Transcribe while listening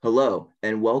Hello,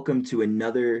 and welcome to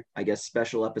another,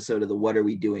 special episode of the What Are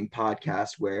We Doing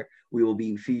podcast, where we will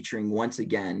be featuring once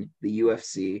again the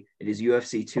UFC. It is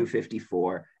UFC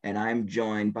 254, and I'm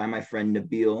joined by my friend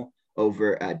Nabil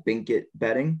over at Binkit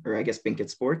Betting, or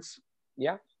Binkit Sports.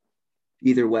 Yeah.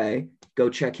 Either way, go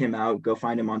check him out. Go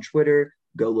find him on Twitter.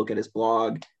 Go look at his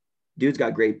blog. Dude's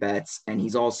got great bets, and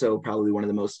he's also probably one of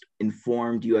the most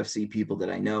informed UFC people that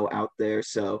I know out there.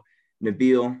 So,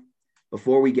 Nabil,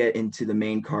 before we get into the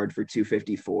main card for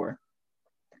 254,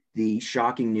 the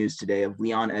shocking news today of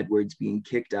Leon Edwards being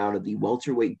kicked out of the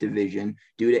welterweight division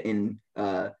due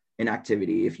to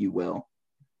inactivity, if you will.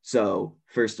 So,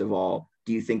 first of all,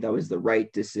 do you think that was the right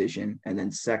decision? And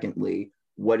then secondly,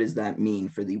 what does that mean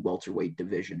for the welterweight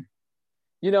division?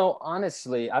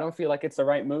 Honestly, I don't feel like it's the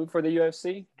right move for the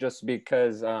UFC just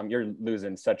because you're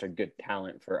losing such a good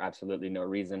talent for absolutely no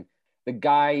reason. The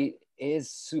guy is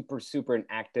super, super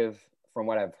inactive from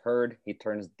what I've heard. He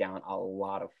turns down a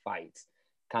lot of fights,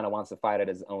 kind of wants to fight at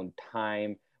his own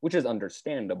time, which is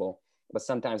understandable. But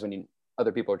sometimes when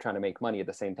other people are trying to make money at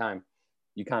the same time,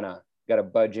 you kind of got to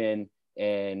budge in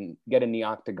and get in the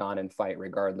octagon and fight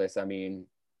regardless. I mean,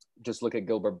 just look at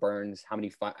Gilbert Burns. How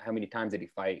many times did he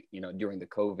fight? During the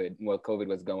COVID, COVID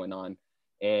was going on,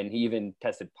 and he even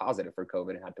tested positive for COVID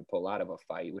and had to pull out of a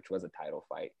fight, which was a title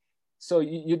fight. So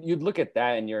you'd look at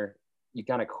that and you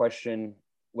kind of question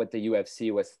what the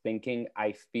UFC was thinking.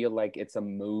 I feel like it's a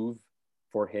move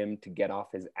for him to get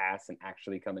off his ass and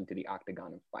actually come into the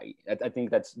octagon and fight. I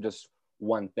think that's just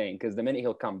one thing, because the minute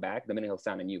he'll come back, the minute he'll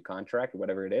sign a new contract,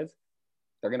 whatever it is,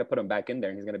 they're going to put him back in there,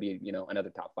 and he's going to be, another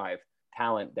top 5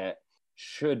 talent that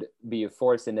should be a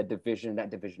force in the division.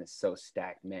 That division is so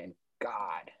stacked, man.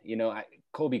 God,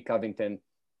 Colby Covington,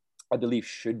 I believe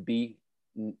should be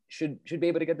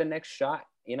able to get the next shot,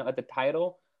 at the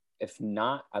title. If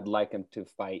not, I'd like him to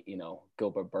fight,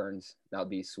 Gilbert Burns. That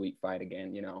would be a sweet fight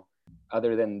again,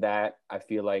 Other than that, I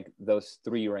feel like those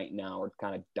 3 right now are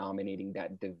kind of dominating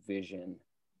that division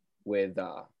with,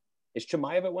 is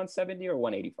Chimaev at 170 or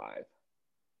 185?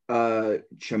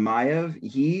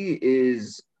 Chimaev, he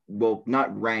is, well,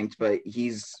 not ranked, but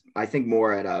he's, I think,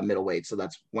 more at middleweight, so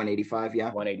that's 185. Yeah,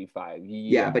 185.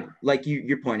 yeah, but like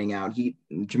you're pointing out,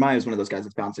 Chimaev is one of those guys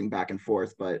that's bouncing back and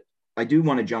forth. But I do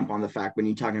want to jump on the fact, when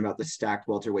you're talking about the stacked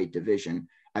welterweight division,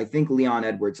 I think Leon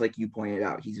Edwards, like you pointed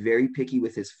out, he's very picky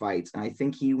with his fights, and I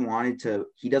think he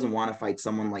doesn't want to fight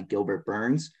someone like Gilbert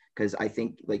Burns, because I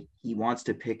think like he wants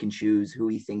to pick and choose who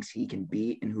he thinks he can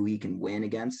beat and who he can win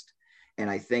against. And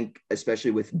I think,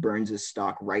 especially with Burns'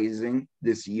 stock rising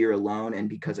this year alone, and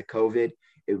because of COVID,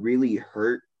 it really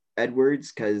hurt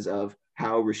Edwards because of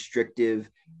how restrictive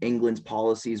England's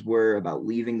policies were about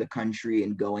leaving the country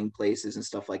and going places and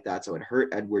stuff like that. So it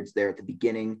hurt Edwards there at the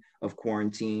beginning of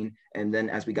quarantine. And then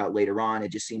as we got later on,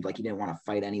 it just seemed like he didn't want to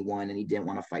fight anyone, and he didn't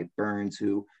want to fight Burns,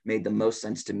 who made the most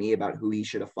sense to me about who he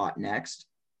should have fought next.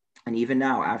 And even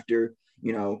now, after,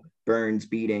 Burns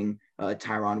beating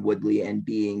Tyron Woodley and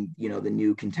being, the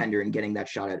new contender and getting that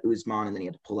shot at Usman, and then he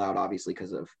had to pull out, obviously,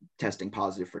 because of testing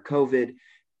positive for COVID,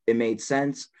 it made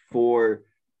sense for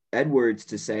Edwards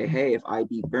to say, hey, if I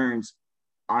beat Burns,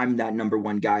 I'm that number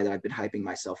one guy that I've been hyping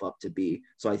myself up to be.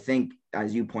 So I think,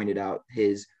 as you pointed out,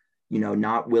 his,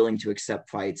 not willing to accept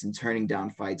fights and turning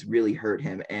down fights really hurt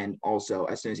him. And also,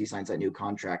 as soon as he signs that new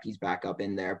contract, he's back up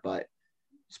in there. But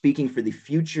speaking for the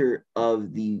future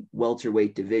of the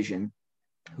welterweight division,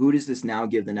 who does this now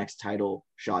give the next title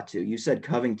shot to? You said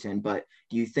Covington, but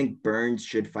do you think Burns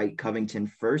should fight Covington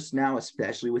first now,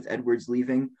 especially with Edwards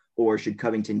leaving, or should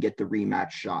Covington get the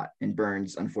rematch shot and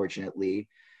Burns, unfortunately,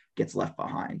 gets left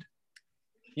behind?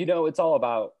 It's all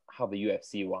about how the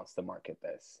UFC wants to market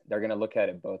this. They're going to look at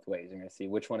it both ways. They're going to see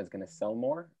which one is going to sell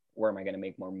more. Where am I going to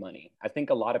make more money? I think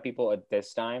a lot of people at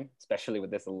this time, especially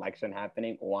with this election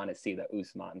happening, want to see the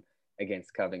Usman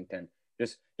against Covington,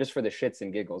 just for the shits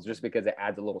and giggles, just because it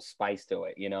adds a little spice to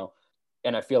it,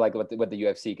 And I feel like what the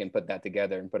UFC can put that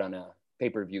together and put on a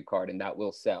pay-per-view card, and that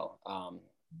will sell.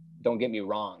 Don't get me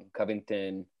wrong,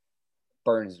 Covington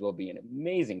Burns will be an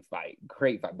amazing fight,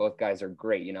 great fight. Both guys are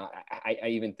great. I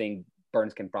even think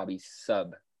Burns can probably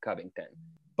sub Covington,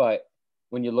 but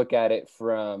when you look at it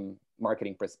from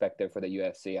marketing perspective for the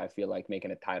UFC, I feel like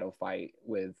making a title fight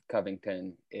with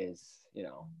Covington is,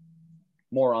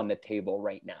 more on the table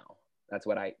right now. That's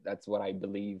what I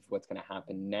believe what's going to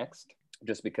happen next,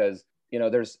 just because,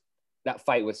 there's that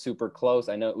fight was super close.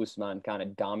 I know Usman kind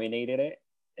of dominated it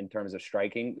in terms of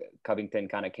striking. Covington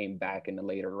kind of came back in the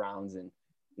later rounds and,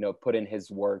 put in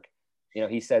his work. You know,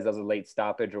 he says that was a late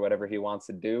stoppage or whatever he wants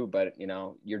to do, but you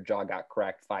know, your jaw got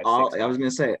cracked five, All six I was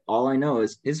times. gonna say, all I know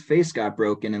is his face got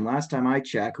broken, and last time I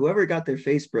checked, whoever got their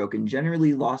face broken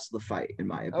generally lost the fight, in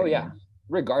my Oh yeah, opinion.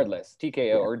 regardless, TKO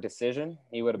Yeah, or decision,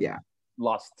 he would have yeah,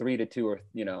 lost 3-2 or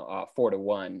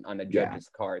 4-1 on the yeah, judges'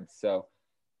 card. So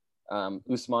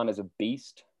Usman is a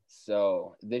beast.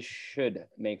 So this should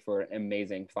make for an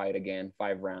amazing fight again.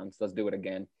 5 rounds. Let's do it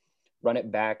again. Run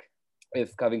it back.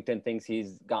 If Covington thinks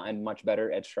he's gotten much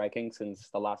better at striking since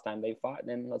the last time they fought,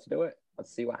 then let's do it.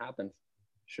 Let's see what happens.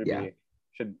 Should yeah. be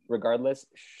should regardless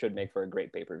should make for a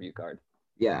great pay-per-view card.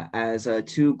 Yeah, as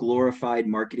two glorified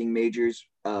marketing majors,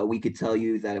 we could tell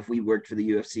you that if we worked for the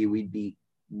UFC,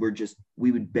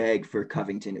 we would beg for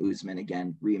Covington Usman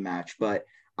again rematch. But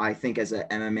I think as a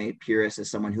MMA purist, as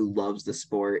someone who loves the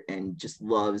sport and just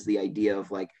loves the idea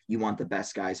of like you want the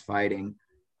best guys fighting,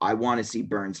 I want to see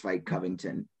Burns fight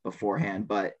Covington beforehand.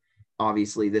 But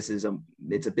obviously it's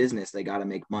a business. They got to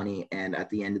make money, and at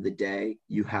the end of the day,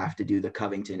 you have to do the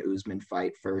Covington Usman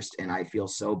fight first. And I feel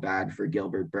so bad for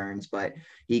Gilbert Burns, but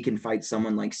he can fight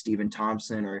someone like Stephen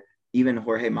Thompson or even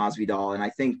Jorge Masvidal. And I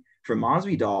think for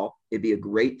Masvidal, it'd be a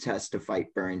great test to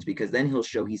fight Burns because then he'll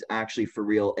show he's actually for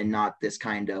real and not this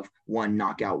kind of one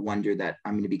knockout wonder that,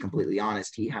 I'm going to be completely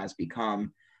honest, he has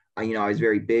become. I was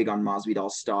very big on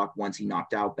Masvidal's stock once he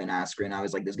knocked out Ben Askren. I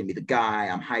was like, this is going to be the guy.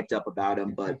 I'm hyped up about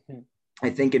him. But I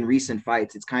think in recent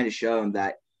fights, it's kind of shown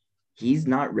that he's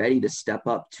not ready to step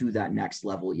up to that next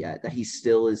level yet, that he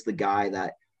still is the guy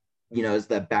that, is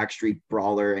the backstreet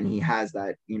brawler. And he has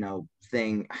that,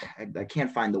 thing. I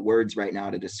can't find the words right now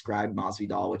to describe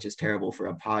Masvidal, which is terrible for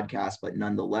a podcast, but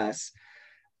nonetheless,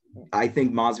 I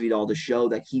think Masvidal to show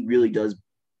that he really does,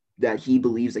 that he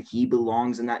believes that he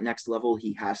belongs in that next level,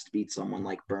 he has to beat someone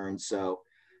like Burns. So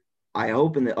I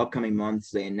hope in the upcoming months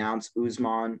they announce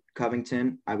Usman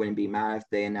Covington. I wouldn't be mad if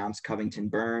they announce Covington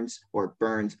Burns or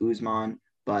Burns Usman.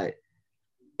 But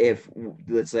if,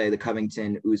 let's say, the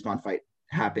Covington Usman fight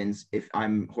happens, if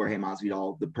I'm Jorge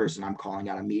Masvidal, the person I'm calling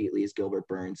out immediately is Gilbert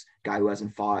Burns, guy who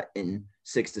hasn't fought in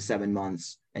 6 to 7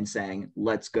 months, and saying,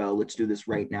 let's go, let's do this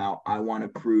right now. I want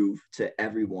to prove to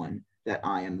everyone that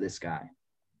I am this guy.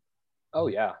 Oh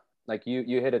yeah, like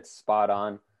you hit it spot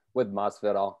on with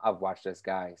Masvidal. I've watched this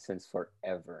guy since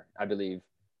forever. I believe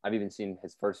I've even seen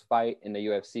his first fight in the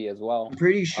UFC as well. I'm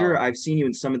pretty sure I've seen you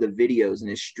in some of the videos in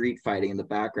his street fighting in the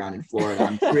background in Florida.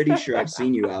 I'm pretty sure I've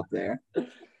seen you out there.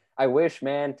 I wish,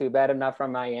 man. Too bad I'm not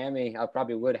from Miami. I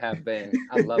probably would have been.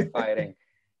 I love fighting.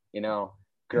 You know,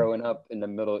 growing up in the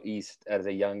Middle East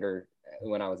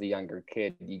when I was a younger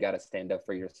kid, you got to stand up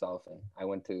for yourself. And I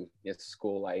went to a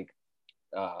school like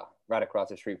right across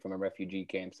the street from a refugee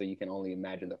camp. So you can only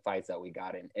imagine the fights that we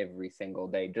got in every single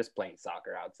day, just playing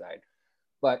soccer outside.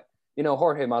 But,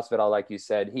 Jorge Masvidal, like you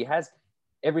said, he has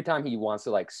every time he wants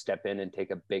to like step in and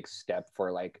take a big step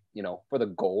for like, for the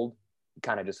gold, he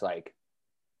kind of just like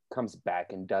comes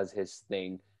back and does his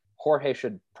thing. Jorge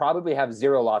should probably have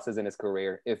 0 losses in his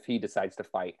career if he decides to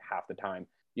fight half the time.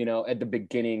 At the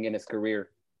beginning in his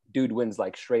career, dude wins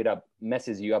like straight up,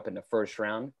 messes you up in the first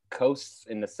round, coasts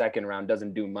in the second round,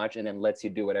 doesn't do much, and then lets you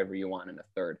do whatever you want in the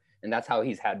third. And that's how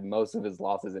he's had most of his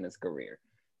losses in his career.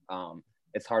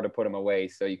 It's hard to put him away,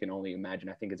 so you can only imagine.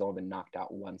 I think he's only been knocked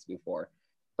out once before.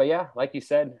 But yeah, like you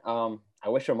said, I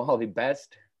wish him all the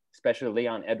best, especially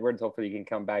Leon Edwards. Hopefully he can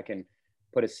come back and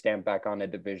put his stamp back on the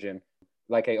division.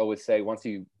 Like I always say, once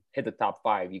you hit the top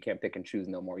 5, you can't pick and choose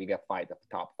no more. You got to fight the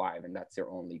top 5, and that's your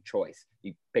only choice.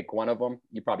 You pick one of them,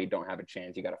 you probably don't have a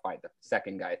chance. You got to fight the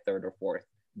second guy, third or fourth.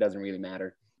 It doesn't really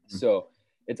matter. Mm-hmm. So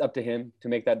it's up to him to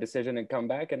make that decision and come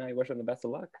back, and I wish him the best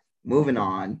of luck. Moving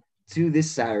on to this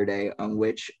Saturday, on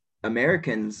which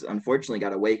Americans unfortunately got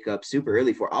to wake up super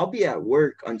early for. I'll be at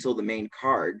work until the main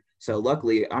card, so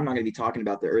luckily I'm not going to be talking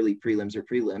about the early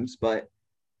prelims, but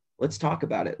let's talk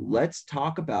about it. Let's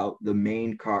talk about the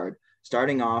main card.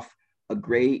 Starting off, a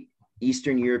great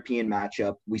Eastern European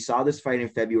matchup. We saw this fight in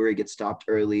February get stopped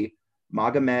early.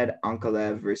 Magomed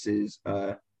Ankalaev versus,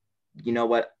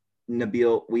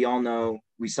 Nabil. We all know,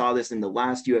 we saw this in the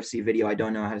last UFC video. I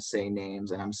don't know how to say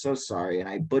names, and I'm so sorry, and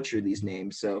I butcher these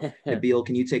names. So, Nabil,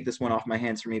 can you take this one off my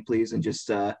hands for me, please, and just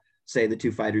say the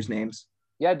two fighters' names?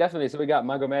 Yeah, definitely. So we got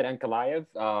Magomed Ankalaev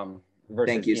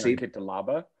versus Ion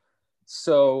Cutelaba.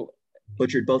 So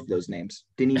butchered both of those names.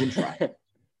 Didn't even try.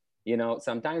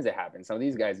 Sometimes it happens. Some of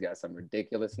these guys got some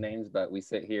ridiculous names, but we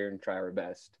sit here and try our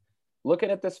best.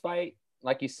 Looking at this fight,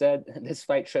 like you said, this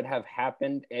fight should have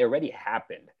happened. It already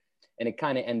happened. And it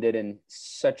kind of ended in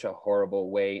such a horrible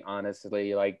way,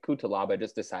 honestly. Like Cutelaba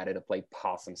just decided to play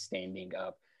possum standing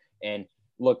up and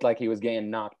looked like he was getting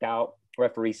knocked out.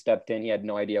 Referee stepped in. He had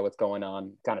no idea what's going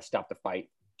on, kind of stopped the fight.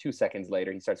 2 seconds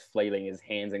later, he starts flailing his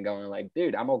hands and going like,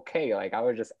 dude, I'm okay. Like, I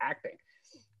was just acting.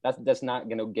 That's not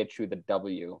going to get you the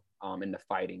W in the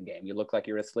fighting game. You look like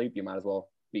you're asleep. You might as well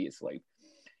be asleep.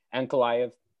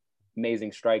 Ankalaev,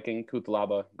 amazing striking.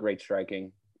 Kutalaba, great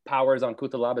striking. Power's on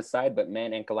Kutalaba's side, but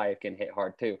man, Ankalaev can hit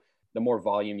hard too. The more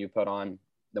volume you put on,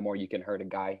 the more you can hurt a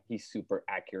guy. He's super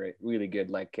accurate, really good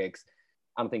leg kicks.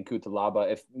 I don't think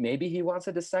Kutalaba, if maybe he wants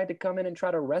to decide to come in and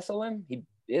try to wrestle him, he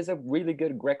is a really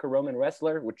good Greco-Roman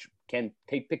wrestler, which can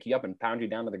pick you up and pound you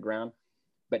down to the ground.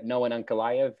 But knowing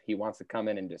Ankalaev, he wants to come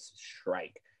in and just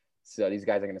strike. So these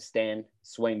guys are going to stand,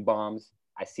 swing bombs.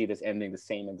 I see this ending the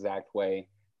same exact way.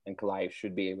 Ankalaev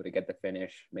should be able to get the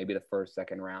finish, maybe the first,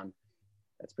 second round.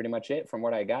 That's pretty much it from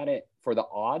what I got it. For the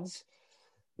odds,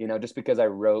 just because I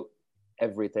wrote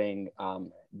everything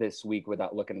this week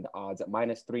without looking at the odds, at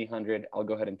minus 300, I'll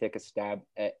go ahead and take a stab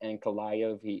at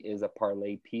Ankalaev. He is a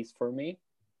parlay piece for me.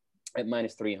 At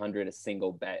minus 300, a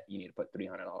single bet, you need to put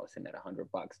 $300 in at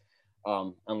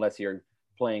 $100. Unless you're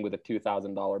playing with a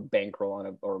 $2,000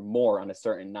 bankroll or more on a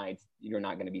certain night, you're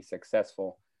not going to be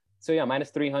successful. So yeah, minus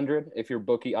 300. If your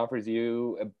bookie offers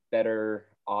you a better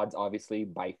odds, obviously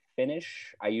by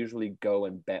finish, I usually go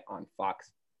and bet on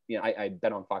Fox. I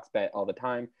bet on Fox Bet all the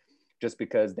time, just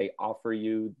because they offer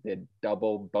you the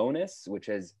double bonus, which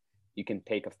is you can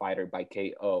take a fighter by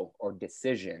KO or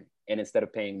decision. And instead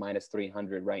of paying minus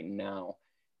 300 right now,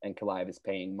 Ankalaev is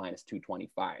paying minus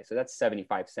 225. So that's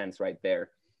 75 cents right there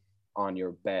on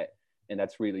your bet. And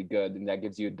that's really good. And that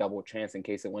gives you a double chance in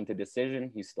case it went to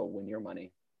decision, you still win your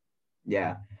money.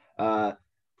 Yeah.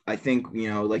 I think,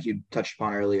 like you touched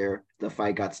upon earlier, the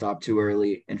fight got stopped too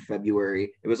early in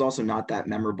February. It was also not that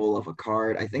memorable of a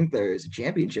card. I think there's a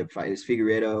championship fight. Is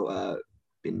Figueiredo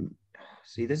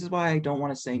see, this is why I don't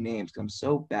want to say names, because I'm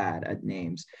so bad at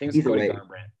names. I think it's Cody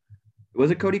Garbrandt. Was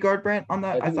it Cody Garbrandt on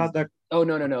that? I thought that. Oh,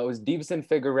 no. It was Deiveson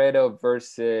Figueiredo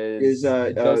versus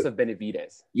Joseph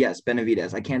Benavidez. Yes,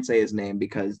 Benavidez. I can't say his name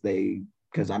because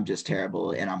I'm just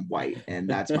terrible and I'm white. And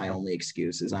that's my only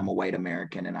excuse, is I'm a white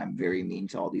American and I'm very mean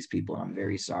to all these people. And I'm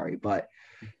very sorry. But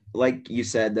like you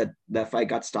said, that fight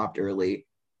got stopped early.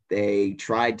 They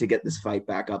tried to get this fight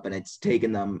back up, and it's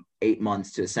taken them 8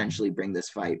 months to essentially bring this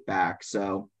fight back.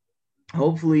 So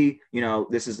hopefully,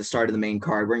 this is the start of the main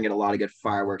card. We're gonna get a lot of good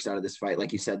fireworks out of this fight.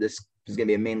 Like you said, this is gonna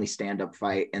be a mainly stand-up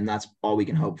fight, and that's all we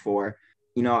can hope for.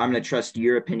 I'm gonna trust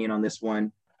your opinion on this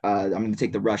one. I'm gonna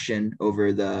take the Russian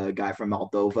over the guy from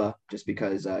Moldova, just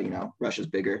because Russia's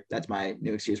bigger. That's my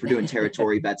new excuse. We're doing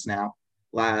territory bets now.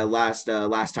 Last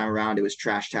time around, it was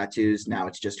trash tattoos. Now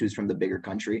it's just who's from the bigger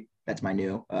country. That's my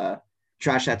new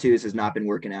trash tattoos has not been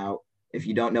working out. If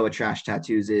you don't know what trash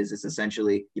tattoos is, it's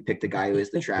essentially you pick the guy who has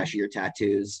the trashier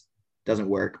tattoos. Doesn't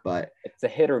work, but it's a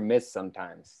hit or miss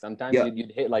sometimes. Sometimes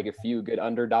you'd hit like a few good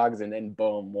underdogs, and then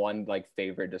boom, one like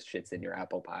favorite just shits in your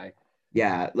apple pie.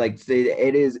 Yeah, like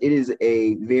it is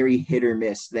a very hit or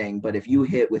miss thing. But if you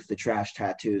hit with the trash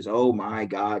tattoos, oh my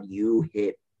God, you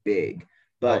hit big.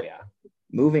 But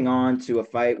moving on to a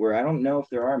fight where I don't know if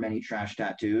there are many trash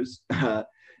tattoos,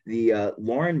 the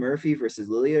Lauren Murphy versus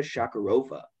Lilia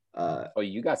Shakarova.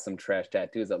 You got some trash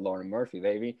tattoos at Lauren Murphy,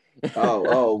 baby.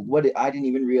 I didn't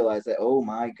even realize that. Oh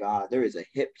my God, there is a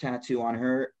hip tattoo on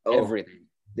her. Everything.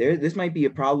 This might be a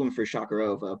problem for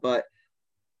Shakarova, but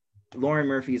Lauren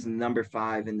Murphy is number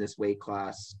 5 in this weight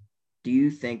class. Do you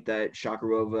think that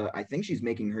Shakarova, I think she's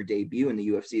making her debut in the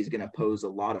UFC, is going to pose a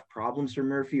lot of problems for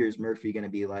Murphy, or is Murphy going to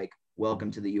be like,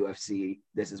 welcome to the UFC,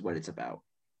 this is what it's about?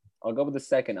 I'll go with the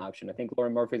second option. I think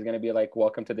Lauren Murphy is going to be like,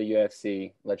 welcome to the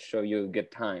UFC. Let's show you a good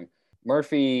time.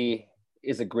 Murphy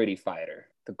is a gritty fighter.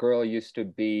 The girl used to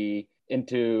be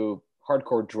into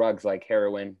hardcore drugs like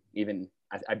heroin. Even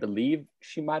I believe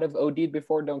she might have OD'd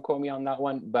before. Don't quote me on that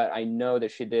one. But I know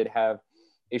that she did have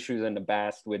issues in the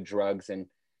past with drugs. And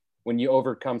when you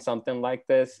overcome something like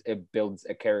this, it builds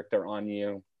a character on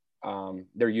you.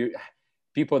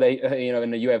 People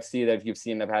in the UFC that you've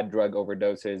seen have had drug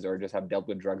overdoses or just have dealt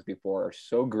with drugs before are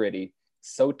so gritty,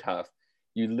 so tough.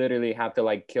 You literally have to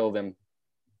like kill them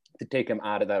to take them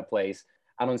out of that place.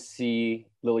 I don't see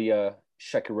Lilia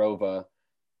Shakarova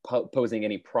posing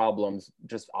any problems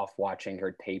just off watching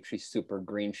her tape. She's super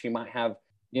green. She might have,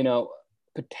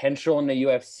 potential in the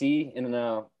UFC in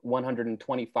the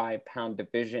 125-pound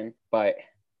division, but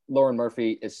Lauren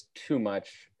Murphy is too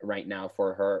much right now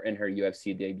for her in her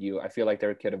UFC debut. I feel like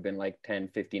there could have been like 10,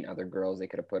 15 other girls they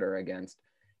could have put her against,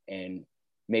 and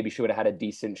maybe she would have had a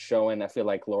decent showing. I feel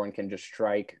like Lauren can just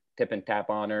strike, tip and tap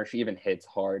on her. She even hits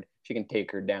hard. She can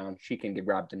take her down. She can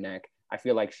grab the neck. I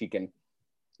feel like she can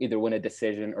either win a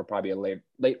decision or probably a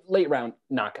late round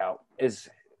knockout is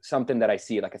something that I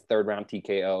see like a third round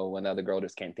TKO when the other girl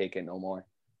just can't take it no more.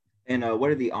 And what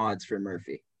are the odds for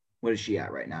Murphy? What is she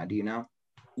at right now? Do you know?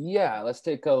 Yeah, let's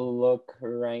take a look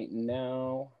right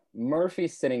now.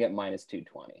 Murphy's sitting at minus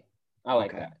 220. I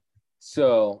like that.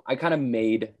 So I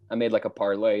made like a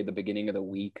parlay the beginning of the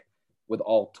week with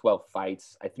all 12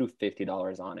 fights. I threw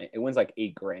 $50 on it. It wins like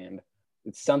 $8,000.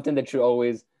 It's something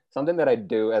that I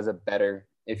do as a bettor.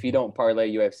 If you don't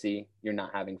parlay UFC, you're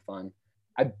not having fun.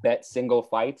 I bet single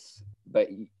fights, but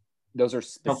those are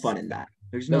No fun in that.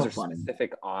 There's those no are fun in that.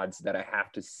 specific odds that I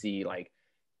have to see, like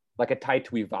a Tai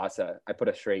Tuivasa. I put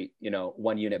a straight,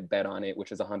 1 unit bet on it,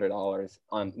 which is $100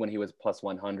 on when he was plus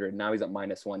 100. Now he's at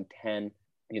minus 110.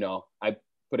 I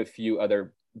put a few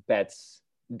other bets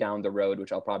down the road,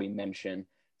 which I'll probably mention.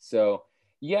 So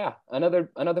yeah, another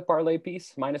parlay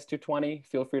piece, minus 220.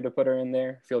 Feel free to put her in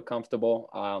there. Feel comfortable.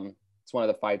 It's one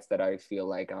of the fights that I feel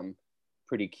like I'm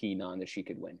pretty keen on that she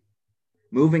could win.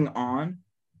 Moving on,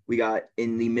 we got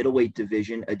in the middleweight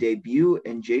division a debut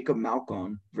in Jacob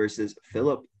Malkoun versus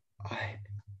Philip.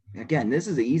 Again, this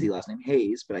is an easy last name,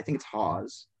 Hayes, but I think it's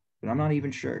Hawes, but I'm not even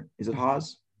sure. Is it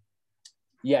Hawes?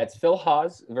 Yeah, it's Phil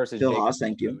Hawes versus Phil Jacob Hawes,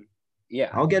 thank Malkoun. you. Yeah.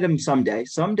 I'll get him someday.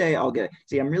 Someday I'll get it.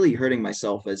 See, I'm really hurting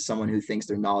myself as someone who thinks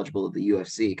they're knowledgeable of the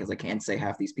UFC because I can't say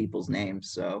half these people's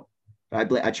names. So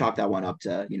I chalk that one up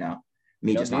to,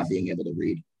 me just not being able to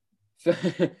read.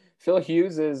 Phil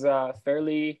Hughes is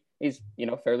fairly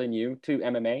new to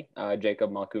MMA.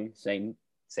 Jacob Malkoun, same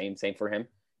for him.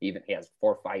 Even he has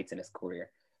 4 fights in his career.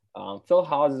 Phil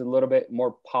Hawes is a little bit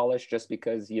more polished just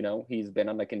because he's been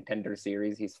on the Contender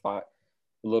Series. He's fought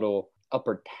a little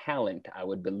upper talent, I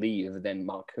would believe, than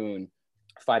Malkoun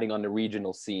fighting on the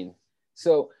regional scene.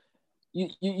 So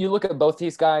you look at both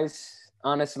these guys.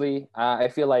 Honestly, I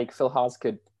feel like Phil Hawes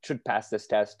should pass this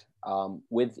test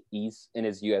with ease in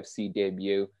his UFC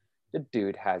debut. The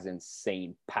dude has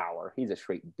insane power. He's a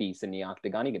straight beast in the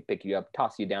octagon. He can pick you up,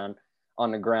 toss you down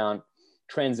on the ground,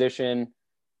 transition,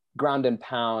 ground and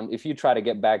pound. If you try to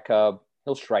get back up,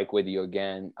 he'll strike with you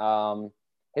again.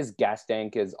 His gas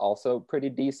tank is also pretty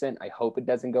decent. I hope it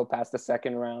doesn't go past the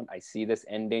second round. I see this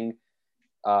ending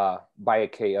by a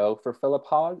KO for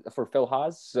Phil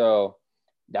Hawes. So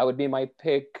that would be my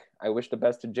pick. I wish the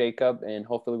best to Jacob, and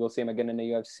hopefully we'll see him again in the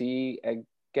UFC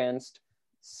against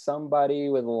somebody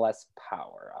with less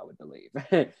power, I would believe.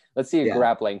 Let's see a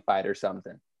grappling fight or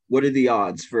something. What are the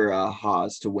odds for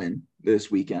Hawes to win this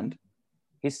weekend?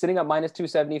 He's sitting at minus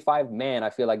 275. Man, I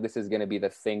feel like this is going to be the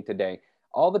thing today.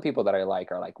 All the people that I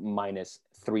like are like minus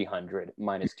 300,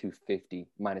 minus 250,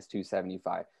 minus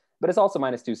 275. But it's also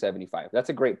minus 275. That's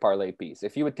a great parlay piece.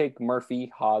 If you would take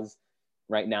Murphy, Hawes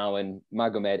right now, and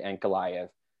Magomed Ankalaev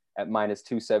at minus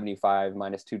 275,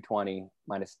 minus 220,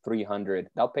 minus 300,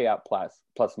 they'll pay out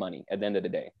plus money at the end of the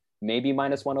day. Maybe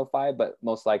minus 105, but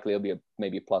most likely it'll be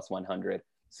maybe plus 100.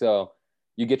 So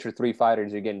you get your 3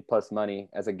 fighters, you're getting plus money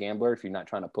as a gambler. If you're not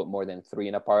trying to put more than 3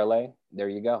 in a parlay, there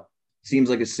you go. Seems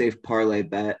like a safe parlay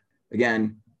bet.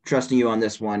 Again, trusting you on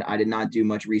this one. I did not do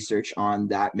much research on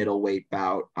that middleweight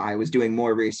bout. I was doing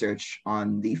more research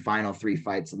on the final 3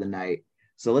 fights of the night.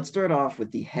 So let's start off with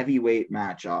the heavyweight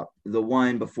matchup, the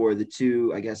one before the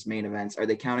 2, I guess, main events. Are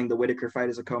they counting the Whitaker fight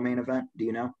as a co-main event? Do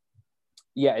you know?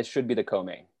 Yeah, it should be the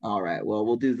co-main. All right. Well,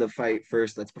 we'll do the fight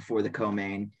first. That's before the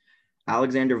co-main.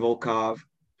 Alexander Volkov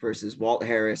versus Walt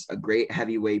Harris, a great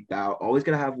heavyweight bout. Always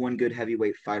got to have one good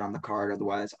heavyweight fight on the card.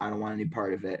 Otherwise, I don't want any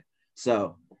part of it.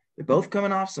 So they're both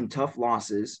coming off some tough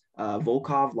losses.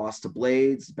 Volkov lost to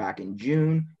Blades back in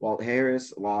June. Walt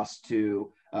Harris lost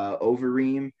to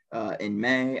Overeem in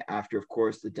May after, of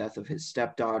course, the death of his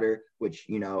stepdaughter, which,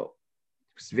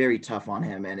 was very tough on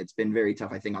him. And it's been very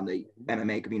tough, I think, on the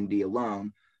MMA community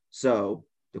alone. So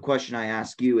the question I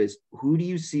ask you is, who do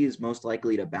you see is most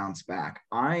likely to bounce back?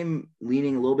 I'm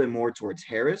leaning a little bit more towards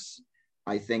Harris.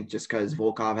 I think just because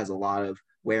Volkov has a lot of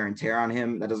wear and tear on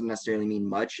him, that doesn't necessarily mean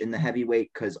much in the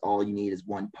heavyweight because all you need is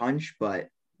one punch. But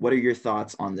what are your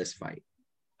thoughts on this fight?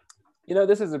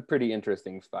 This is a pretty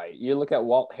interesting fight. You look at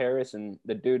Walt Harris, and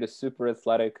the dude is super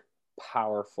athletic,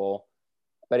 powerful,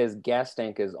 but his gas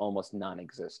tank is almost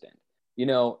non-existent.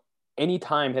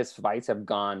 Anytime his fights have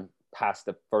gone past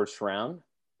the first round,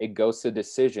 it goes to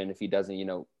decision if he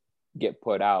doesn't, get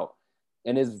put out.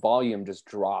 And his volume just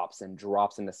drops and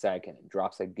drops in the second and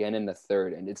drops again in the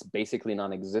third. And it's basically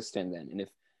non-existent then. And if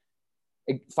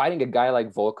fighting a guy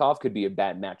like Volkov could be a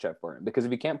bad matchup for him, because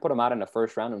if you can't put him out in the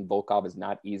first round, and Volkov is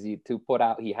not easy to put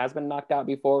out, he has been knocked out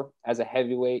before as a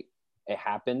heavyweight. It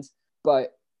happens.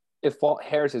 But if Walt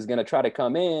Harris is going to try to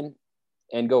come in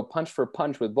and go punch for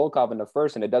punch with Volkov in the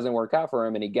first and it doesn't work out for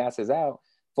him and he gasses out,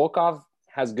 Volkov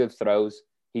has good throws.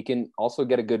 He can also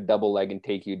get a good double leg and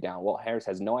take you down. Walt Harris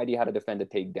has no idea how to defend a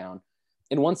takedown.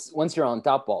 And once you're on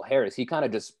top, Walt Harris, he kind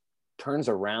of just turns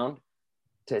around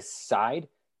to his side,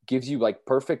 gives you like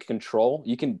perfect control.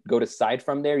 You can go to side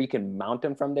from there. You can mount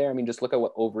him from there. I mean, just look at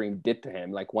what Overeem did to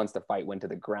him. Like once the fight went to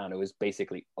the ground, it was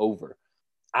basically over.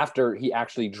 After he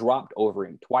actually dropped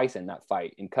Overeem twice in that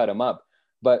fight and cut him up.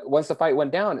 But once the fight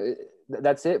went down,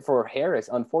 that's it for Harris.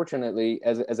 Unfortunately,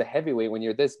 as a heavyweight, when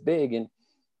you're this big and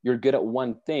you're good at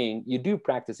one thing, you do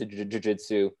practice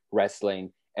jiu-jitsu,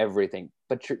 wrestling, everything,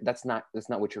 but that's not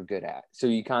what you're good at. So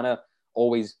you kind of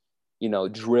always,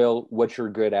 drill what you're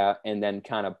good at and then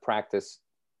kind of practice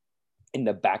in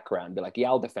the background. Be like, yeah,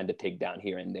 I'll defend a takedown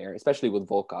here and there, especially with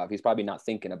Volkov. He's probably not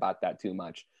thinking about that too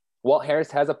much. Walt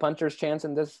Harris has a puncher's chance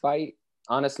in this fight.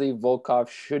 Honestly, Volkov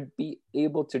should be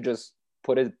able to just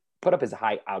put up his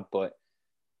high output.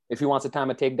 If he wants to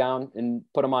time a takedown and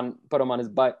put him on his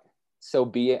butt, so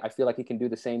be it. I feel like he can do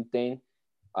the same thing.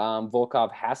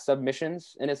 Volkov has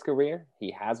submissions in his career.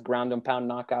 He has ground and pound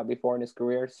knockout before in his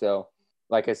career. So,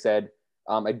 like I said,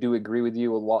 I do agree with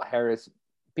you with Walt Harris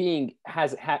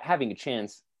having a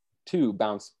chance to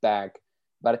bounce back,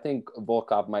 but I think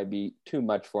Volkov might be too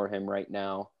much for him right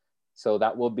now. So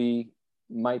that will be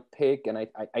my pick, and I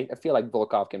feel like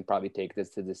Volkov can probably take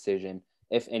this to decision.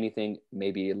 If anything,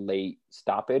 maybe a late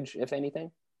stoppage, if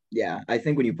anything. Yeah, I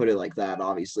think when you put it like that,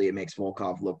 obviously it makes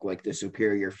Volkov look like the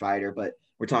superior fighter, but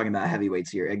we're talking about heavyweights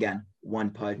here. Again, one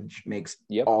punch makes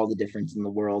all the difference in the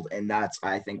world, and that's,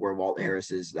 I think, where Walt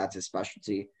Harris is. That's his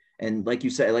specialty. And like you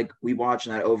said, like we watched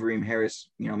that Overeem Harris,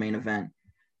 main event.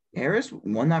 Harris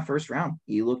won that first round.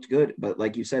 He looked good, but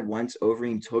like you said, once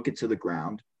Overeem took it to the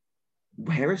ground,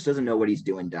 Harris doesn't know what he's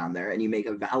doing down there, and you make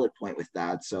a valid point with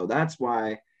that. So that's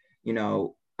why,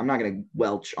 I'm not going to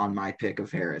welch on my pick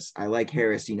of Harris. I like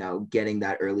Harris, getting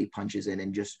that early punches in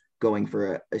and just going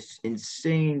for a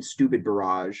insane, stupid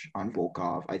barrage on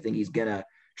Volkov. I think he's going to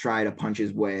try to punch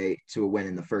his way to a win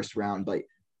in the first round. But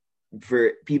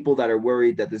for people that are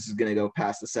worried that this is going to go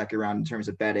past the second round in terms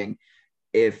of betting,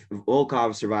 if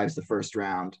Volkov survives the first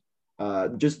round,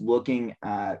 just looking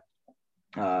at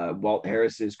Walt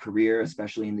Harris's career,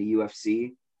 especially in the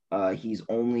UFC, he's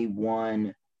only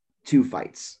won 2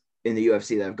 fights in the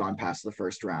UFC that have gone past the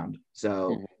first round.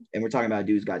 So, and we're talking about a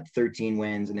dude who's got 13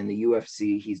 wins, and in the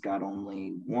UFC, he's got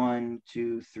only 1,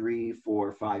 2, 3,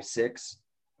 4, 5, 6.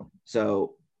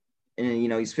 So, and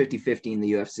he's 50-50 in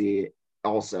the UFC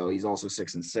also. He's also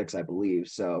 6-6, I believe.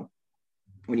 So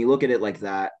when you look at it like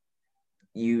that,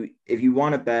 if you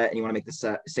want to bet and you want to make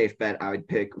the safe bet, I would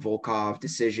pick Volkov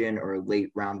decision or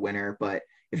late round winner. But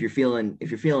if you're feeling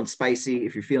spicy,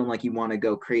 if you're feeling like you want to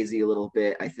go crazy a little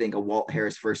bit, I think a Walt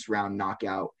Harris first round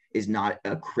knockout is not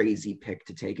a crazy pick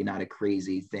to take and not a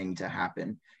crazy thing to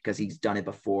happen, because he's done it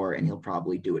before and he'll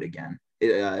probably do it again.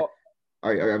 I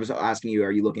was asking you,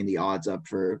 are you looking the odds up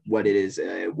for what it is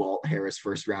a Walt Harris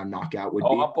first round knockout would be?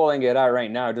 I'm pulling it out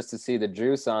right now just to see the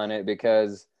juice on it,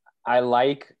 because I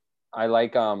like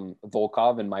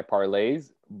Volkov in my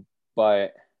parlays,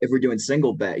 but if we're doing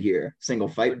single bet here, single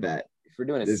fight bet, if we're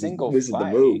doing a this single is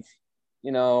fight, the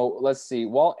move. Let's see.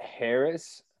 Walt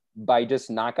Harris by just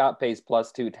knockout pays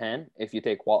plus 210. If you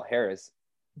take Walt Harris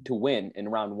to win in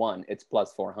round 1, it's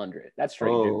plus 400. That's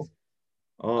straight juice.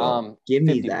 Give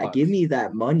me that. Bucks. Give me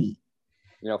that money.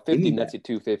 50 nets you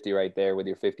 250 right there with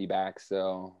your 50 back.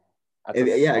 So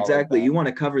yeah, exactly. Bet. You want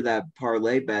to cover that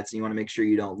parlay bets and you want to make sure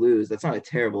you don't lose. That's not a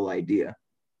terrible idea.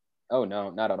 Oh no,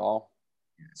 not at all.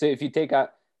 So if you take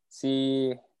out,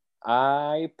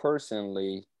 I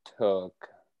personally took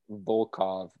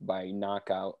Volkov by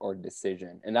knockout or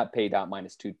decision, and that paid out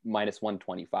minus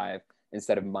 125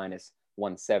 instead of minus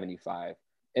 175.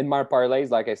 In my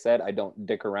parlays, like I said, I don't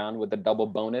dick around with the double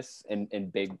bonus in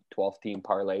big 12-team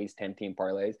parlays, 10-team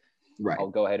parlays. Right. I'll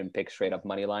go ahead and pick straight up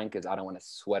money line because I don't want to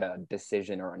sweat a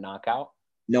decision or a knockout.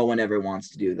 No one ever wants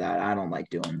to do that. I don't like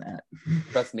doing that.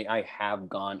 Trust me, I have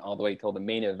gone all the way till the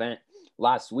main event.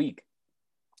 Last week,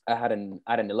 I had an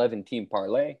 11-team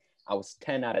parlay. I was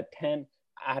 10 out of 10.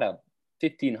 I had a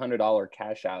 $1,500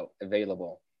 cash out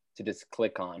available to just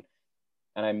click on,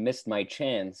 and I missed my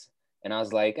chance. And I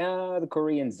was like, the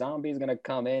Korean zombie is going to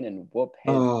come in and whoop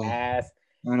his ass.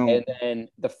 And then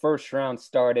the first round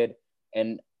started,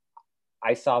 and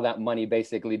I saw that money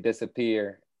basically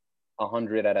disappear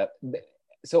 100 at a.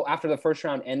 So after the first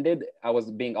round ended, I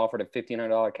was being offered a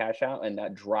 $1,500 cash out, and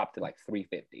that dropped to like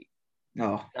 $350.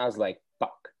 Oh. And I was like,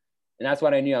 fuck. And that's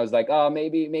what I knew. I was like,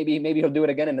 maybe he'll do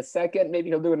it again in the second. Maybe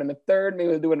he'll do it in the third.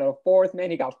 Maybe he'll do it in the fourth. Man,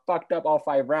 he got fucked up all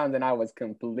 5 rounds, and I was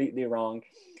completely wrong.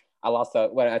 I lost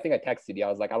I think I texted you. I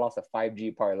was like, I lost a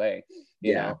 5G parlay,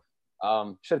 you know?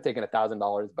 Should have taken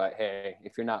 $1,000, but hey,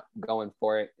 if you're not going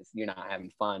for it, you're not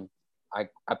having fun. I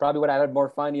probably would have had more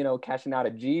fun, cashing out a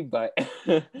G, but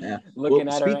Yeah. Well, looking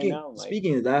at it right speaking now, I'm like,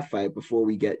 speaking of that fight, before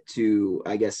we get to,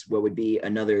 I guess, what would be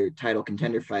another title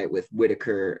contender fight with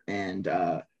Whitaker and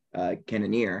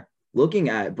Cannonier, looking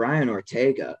at Brian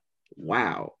Ortega,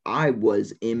 wow, I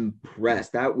was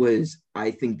impressed. That was,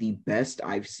 I think, the best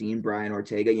I've seen Brian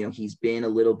Ortega. He's been a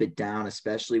little bit down,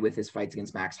 especially with his fights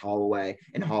against Max Holloway,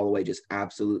 and Holloway just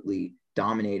absolutely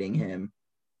dominating him.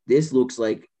 This looks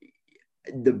like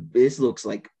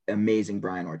amazing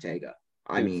Brian Ortega.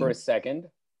 I dude, for a mean, second,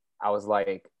 I was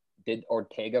like, did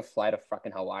Ortega fly to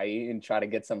fucking Hawaii and try to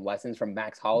get some lessons from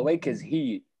Max Holloway? Because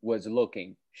he was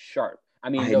looking sharp. I I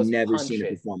mean, had those never seen a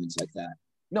punches. performance like that.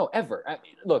 No, ever. I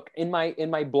mean, look, in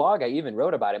my blog, I even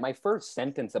wrote about it. My first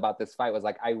sentence about this fight was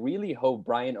like, I really hope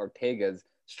Brian Ortega's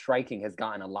striking has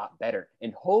gotten a lot better.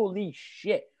 And holy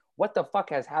shit, what the fuck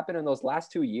has happened in those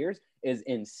last 2 years is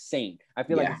insane. I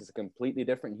feel like Yeah. this is a completely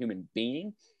different human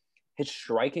being. His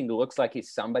striking looks like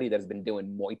he's somebody that's been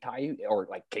doing Muay Thai or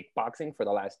like kickboxing for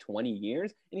the last 20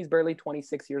 years, and he's barely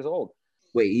 26 years old.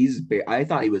 Wait, I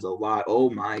thought he was a lot. Oh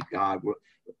my God.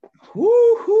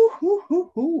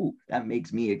 Whoo. That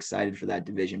makes me excited for that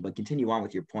division. But continue on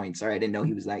with your point. Sorry, I didn't know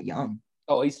he was that young.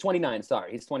 Oh, he's 29.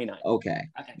 Sorry, he's 29. Okay.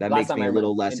 That Last makes time me I a remember.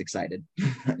 little less And excited.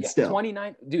 yeah, Still.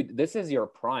 29. Dude, this is your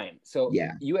prime. So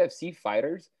Yeah. UFC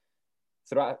fighters,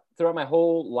 throughout my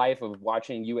whole life of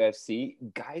watching UFC,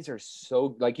 guys are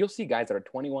so, like, you'll see guys that are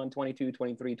 21, 22,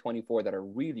 23, 24 that are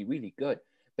really, really good.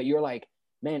 But you're like,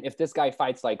 man, if this guy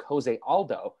fights like Jose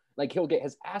Aldo, like he'll get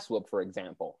his ass whooped, for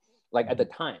example, like at the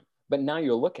time. But now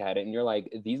you look at it and you're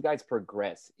like, these guys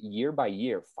progress year by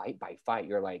year, fight by fight.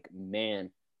 You're like, man,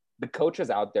 the coaches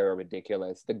out there are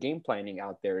ridiculous. The game planning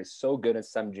out there is so good at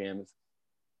some gyms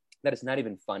that it's not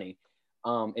even funny.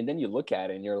 And then you look at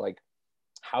it and you're like,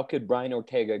 how could Brian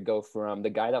Ortega go from the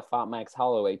guy that fought Max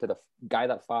Holloway to the guy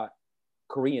that fought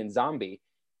Korean Zombie,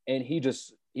 and he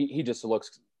just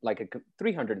looks like a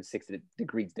 360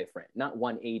 degrees different, not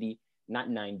 180, not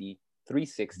 90,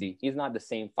 360. He's not the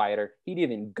same fighter. He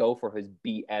didn't even go for his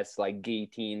BS like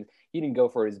guillotines. He didn't go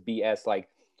for his BS like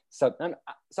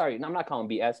sorry, I'm not calling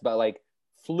BS, but like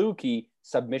fluky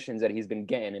submissions that he's been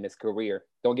getting in his career.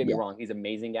 Don't get me wrong, he's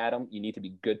amazing at them. You need to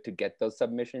be good to get those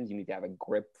submissions. You need to have a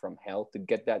grip from hell to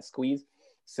get that squeeze.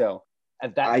 So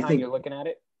at that time, you're looking at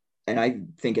it. And I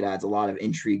think it adds a lot of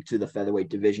intrigue to the featherweight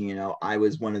division. I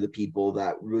was one of the people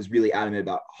that was really adamant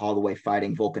about Holloway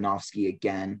fighting Volkanovski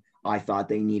again. I thought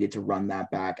they needed to run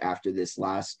that back after this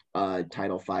last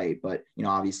title fight, but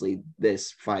obviously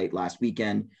this fight last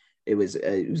weekend, it was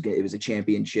a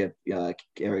championship, I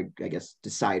guess,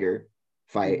 decider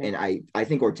fight, and I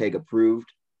think Ortega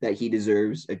proved that he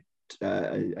deserves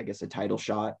a title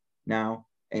shot now,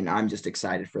 and I'm just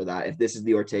excited for that. If this is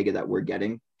the Ortega that we're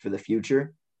getting for the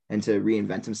future, and to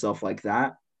reinvent himself like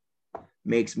that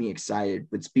makes me excited.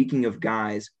 But speaking of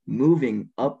guys moving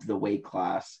up the weight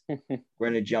class, we're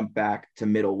going to jump back to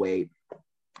middleweight.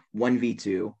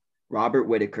 1v2, Robert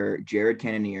Whitaker, Jared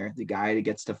Cannonier, the guy that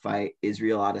gets to fight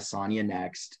Israel Adesanya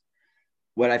next.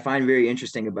 What I find very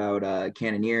interesting about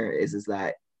Cannonier is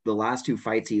that the last two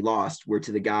fights he lost were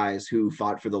to the guys who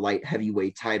fought for the light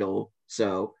heavyweight title.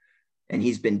 So, and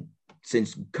he's been,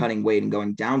 since cutting weight and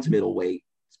going down to middleweight,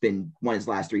 been won his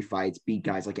last three fights, beat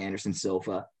guys like Anderson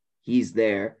Silva. He's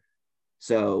there.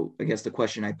 So I guess the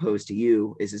question I pose to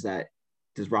you is that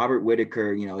does Robert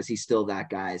Whitaker, is he still that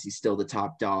guy? Is he still the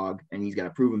top dog and he's got to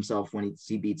prove himself when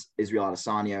he beats Israel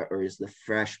Adesanya, or is the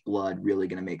fresh blood really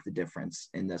going to make the difference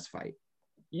in this fight?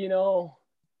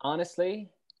 Honestly,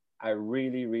 I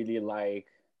really, really like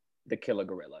the Killer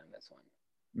Gorilla in this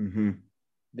one. Mm-hmm.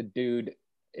 The dude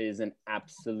is an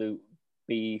absolute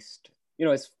beast.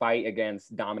 His fight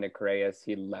against Dominic Reyes,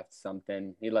 he left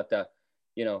something. He left a,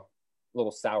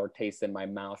 little sour taste in my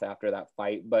mouth after that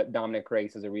fight. But Dominic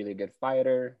Reyes is a really good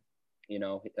fighter.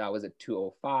 That was at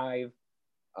 205.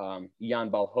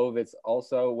 Jan Blachowicz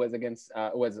also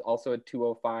was also at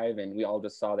 205, and we all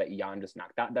just saw that Jan just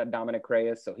knocked out that Dominic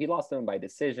Reyes. So he lost him by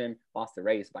decision, lost the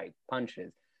race by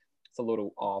punches. It's a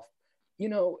little off.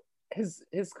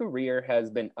 His career has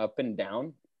been up and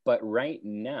down, but right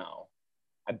now,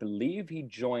 I believe he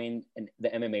joined the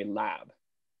MMA lab,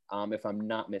 if I'm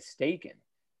not mistaken.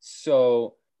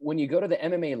 So when you go to the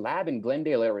MMA lab in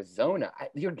Glendale, Arizona,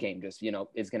 your game just,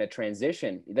 is going to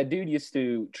transition. The dude used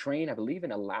to train, I believe,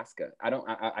 in Alaska.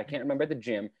 I can't remember the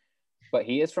gym, but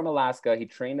he is from Alaska. He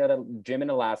trained at a gym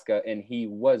in Alaska, and he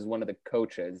was one of the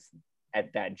coaches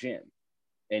at that gym.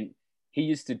 And he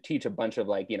used to teach a bunch of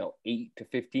 8 to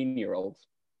 15-year-olds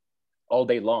all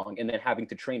day long, and then having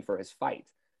to train for his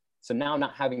fights. So now,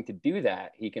 not having to do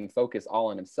that, he can focus all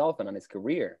on himself and on his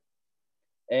career.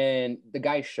 And the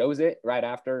guy shows it right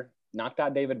after, knocked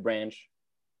out David Branch.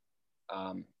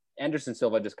 Anderson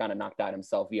Silva just kind of knocked out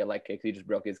himself via leg kicks. He just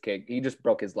broke his kick. He just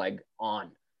broke his leg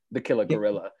on the Killer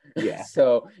Gorilla. Yeah.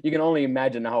 So you can only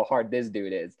imagine how hard this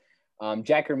dude is.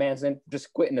 Jack Hermansson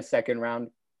just quit in the second round.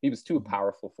 He was too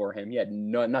powerful for him. He had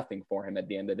nothing for him at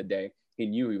the end of the day. He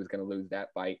knew he was going to lose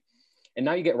that fight. And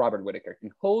now you get Robert Whittaker.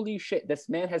 And holy shit, this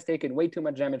man has taken way too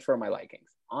much damage for my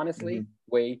likings. Honestly,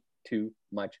 way too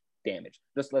much damage.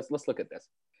 Just let's look at this.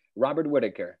 Robert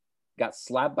Whittaker got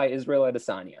slapped by Israel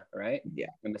Adesanya, right? Yeah.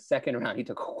 In the second round, he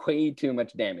took way too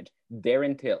much damage.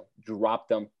 Darren Till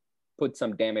dropped him, put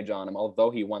some damage on him,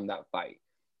 although he won that fight.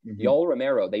 Yoel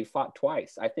Romero, they fought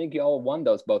twice. I think Yoel won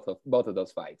both of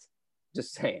those fights.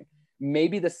 Just saying.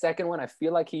 Maybe the second one, I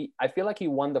feel like he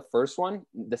won the first one.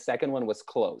 The second one was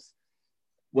close.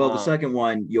 Well, the second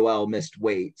one, Yoel missed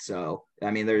weight, so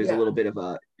I mean, there's a little bit of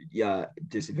a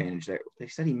disadvantage there. They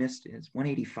said he missed it's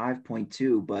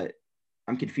 185.2, but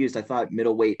I'm confused. I thought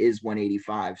middleweight is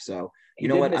 185. So you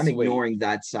know what? I'm ignoring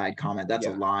that side comment. That's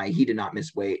a lie. He did not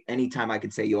miss weight. Anytime I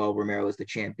can say Yoel Romero is the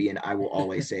champion, I will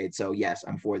always say it. So yes,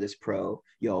 I'm for this pro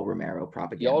Yoel Romero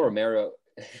propaganda. Yoel Romero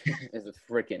is a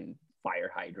freaking fire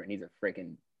hydrant. He's a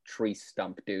freaking tree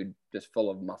stump, dude, just full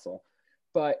of muscle.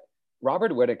 But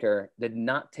Robert Whittaker did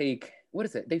not take, what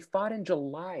is it? They fought in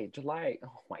July.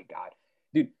 Oh my God.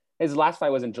 Dude, his last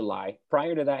fight was in July.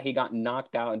 Prior to that, he got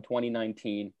knocked out in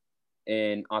 2019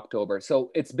 in October. So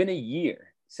it's been a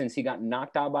year since he got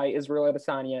knocked out by Israel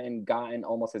Adesanya and gotten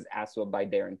almost his ass whooped by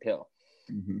Darren Till.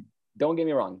 Don't get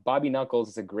me wrong. Bobby Knuckles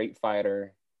is a great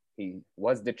fighter. He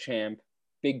was the champ,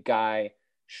 big guy,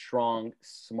 strong,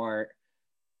 smart.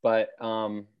 But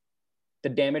the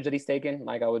damage that he's taken,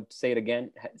 like I would say it again,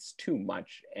 it's too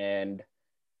much. And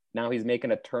now he's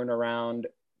making a turnaround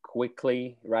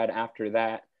quickly right after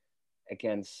that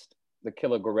against the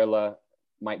Killer Gorilla.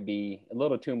 Might be a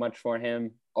little too much for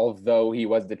him, although he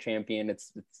was the champion.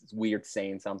 It's weird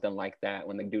saying something like that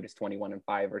when the dude is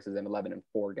 21-5 versus an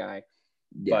 11-4 guy.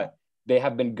 But they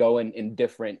have been going in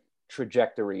different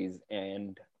trajectories,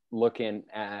 and looking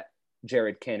at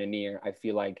Jared Cannonier, I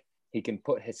feel like he can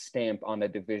put his stamp on the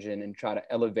division and try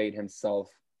to elevate himself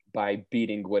by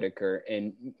beating Whittaker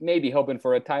and maybe hoping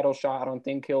for a title shot. I don't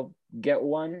think he'll get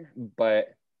one,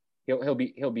 but he'll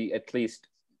be at least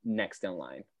next in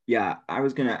line. Yeah, I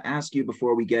was going to ask you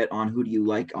before we get on who do you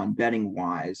like on betting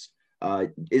wise.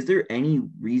 Is there any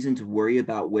reason to worry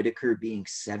about Whittaker being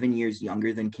 7 years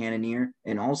younger than Cannonier?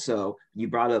 And also, you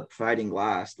brought up fighting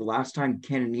last. The last time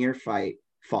Cannonier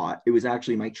fought, it was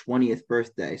actually my 20th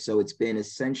birthday. So it's been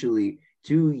essentially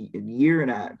a year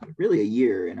and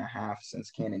a half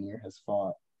since Cannonier has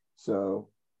fought. So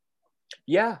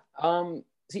yeah,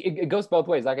 see, it goes both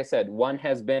ways. Like I said, one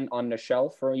has been on the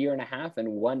shelf for a year and a half, and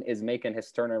one is making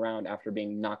his turnaround after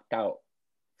being knocked out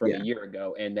from a year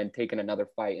ago and then taking another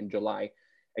fight in July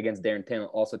against Darren Till,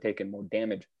 also taking more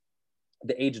damage.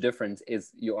 The age difference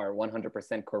is, you are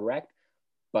 100% correct,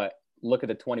 but look at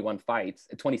the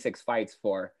 26 fights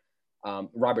for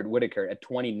Robert Whittaker at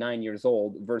 29 years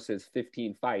old versus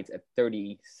 15 fights at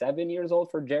 37 years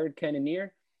old for Jared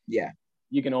Cannonier. Yeah.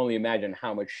 You can only imagine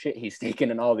how much shit he's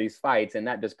taken in all these fights, and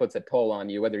that just puts a toll on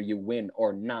you, whether you win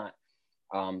or not.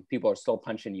 People are still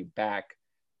punching you back.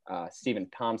 Stephen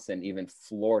Thompson even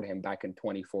floored him back in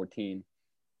 2014.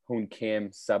 Hoon Kim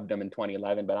subbed him in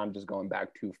 2011, but I'm just going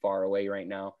back too far away right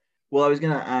now. Well, I was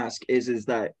going to ask, is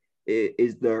the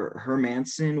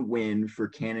Hermansson win for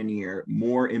Cannonier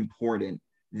more important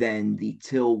than the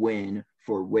Till win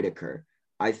for Whittaker?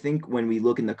 I think when we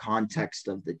look in the context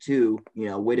of the two,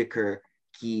 Whittaker,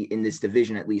 he in this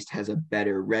division at least has a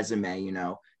better resume.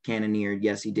 Cannonier,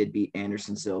 yes, he did beat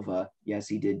Anderson Silva. Yes,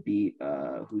 he did beat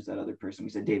who's that other person?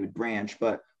 We said David Branch.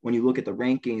 But when you look at the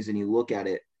rankings and you look at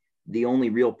it, the only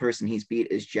real person he's beat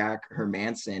is Jack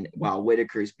Hermansson, while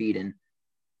Whittaker's beaten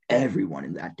everyone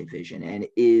in that division and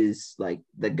is like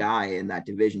the guy in that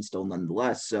division still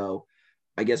nonetheless. So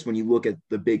I guess when you look at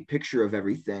the big picture of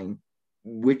everything,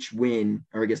 which win,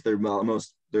 or I guess their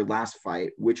last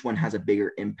fight, which one has a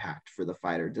bigger impact for the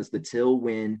fighter? Does the Till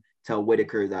win tell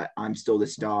Whittaker that I'm still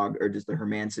this dog, or does the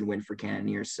Hermansson win for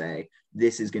Cannonier say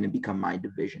this is going to become my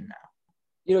division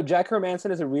now? Jack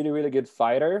Hermansson is a really, really good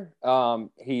fighter.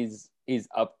 He's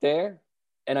up there,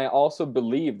 and I also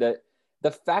believe that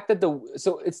the fact that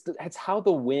it's how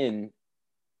the win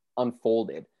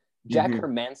unfolded. Jack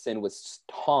Hermansson was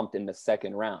stomped in the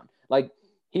second round. Like,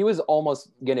 he was almost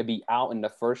going to be out in the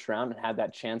first round and had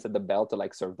that chance at the belt to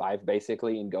like survive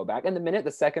basically and go back. And the minute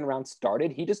the second round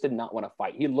started, he just did not want to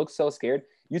fight. He looked so scared.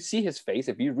 You see his face.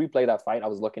 If you replay that fight, I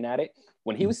was looking at it.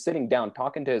 When he was sitting down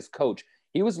talking to his coach,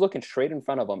 he was looking straight in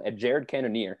front of him at Jared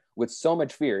Cannonier with so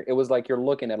much fear. It was like you're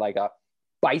looking at like a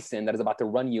bison that is about to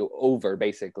run you over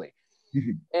basically.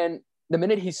 And the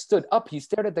minute he stood up, he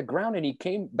stared at the ground and he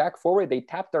came back forward. They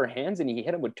tapped their hands and he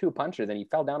hit him with 2 punches and he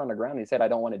fell down on the ground and he said, I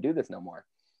don't want to do this no more.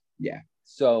 Yeah.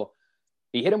 So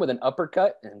he hit him with an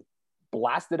uppercut and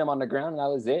blasted him on the ground, and that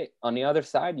was it. On the other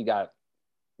side, you got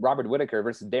Robert Whitaker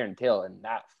versus Darren Till, and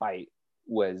that fight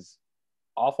was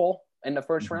awful in the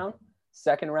first round.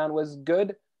 Second round was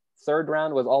good. Third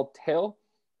round was all Till.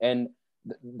 And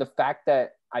the fact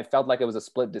that I felt like it was a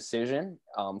split decision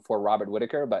for Robert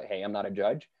Whitaker, but hey, I'm not a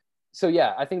judge. So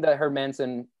yeah, I think that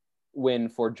Hermansson win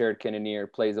for Jared Cannonier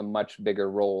plays a much bigger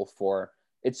role for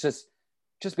it's just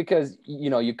because, you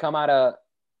know, you come out a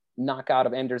knockout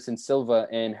of Anderson Silva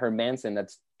and Hermansson,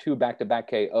 that's 2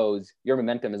 back-to-back KOs, your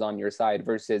momentum is on your side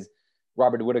versus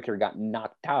Robert Whitaker got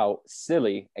knocked out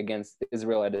silly against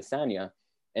Israel Adesanya.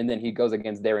 And then he goes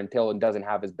against Darren Till and doesn't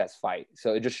have his best fight.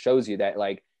 So it just shows you that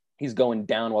like he's going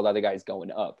down while the other guy's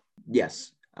going up.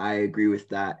 Yes, I agree with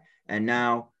that. And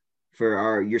now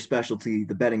for your specialty,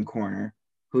 the betting corner,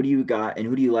 who do you got and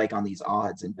who do you like on these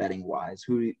odds and betting wise?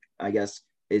 I guess,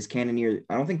 is Cannonier?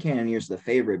 I don't think Cannonier's the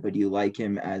favorite, but do you like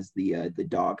him as the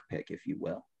dog pick, if you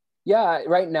will? Yeah,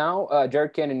 right now,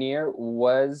 Jared Cannonier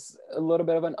was a little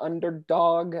bit of an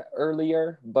underdog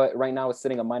earlier, but right now it's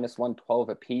sitting at minus 112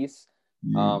 a piece.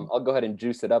 I'll go ahead and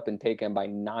juice it up and take him by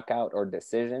knockout or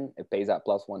decision. It pays out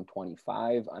plus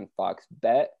 125 on Fox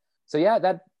Bet. So yeah,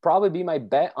 that'd probably be my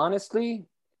bet, honestly,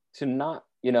 to not,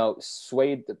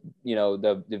 sway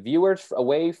the viewers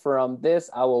away from this.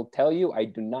 I will tell you, I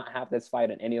do not have this fight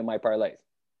in any of my parlays.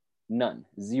 None.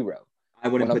 Zero. I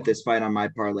wouldn't put this fight on my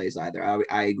parlays either.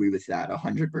 I agree with that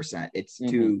 100%. It's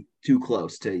too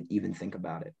close to even think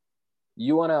about it.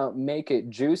 You want to make it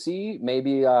juicy?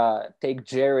 Maybe take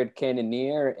Jared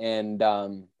Cannonier and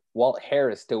Walt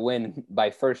Harris to win by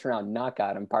first round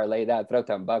knockout and parlay that. Throw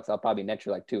 $10. I'll probably net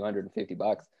you like $250.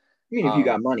 I mean, if you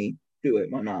got money, do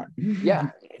it. Why not? Yeah.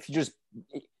 If you just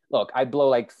look, I blow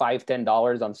like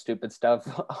 $5-10 on stupid stuff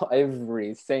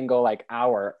every single like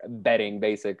hour betting,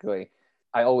 basically.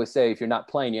 I always say, if you're not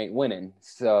playing, you ain't winning.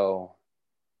 So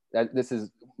this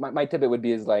is my tip. It would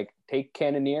be is like, take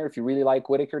Cannonier. If you really like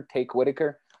Whitaker, take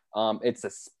Whitaker. It's a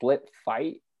split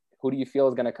fight. Who do you feel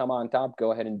is going to come on top?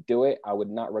 Go ahead and do it. I would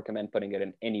not recommend putting it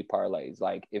in any parlays.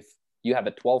 Like if you have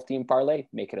a 12-team parlay,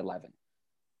 make it 11.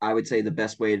 I would say the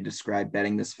best way to describe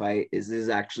betting this fight is this is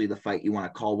actually the fight you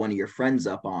want to call one of your friends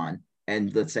up on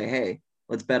and let's say, hey,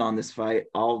 let's bet on this fight.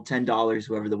 All $10,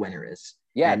 whoever the winner is.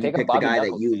 Yeah, and you pick the guy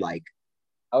that you like.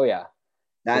 Oh yeah.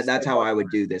 That's how I would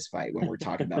do this fight when we're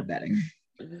talking about betting.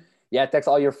 Yeah, text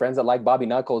all your friends that like Bobby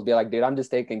Knuckles. Be like, dude, I'm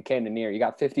just taking Cannonier. You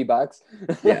got $50?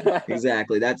 Yeah,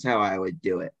 exactly. That's how I would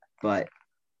do it. But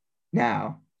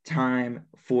now, time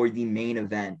for the main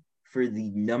event for the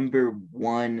number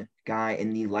 1 guy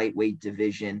in the lightweight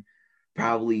division.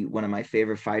 Probably one of my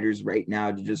favorite fighters right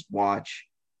now to just watch.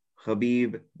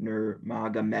 Khabib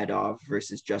Nurmagomedov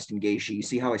versus Justin Gaethje. You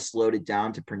see how I slowed it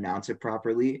down to pronounce it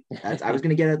properly? I was going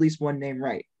to get at least one name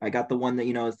right. I got the one that,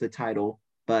 is the title.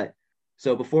 But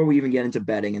so before we even get into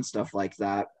betting and stuff like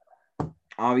that,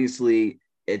 obviously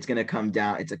it's going to come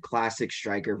down. It's a classic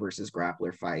striker versus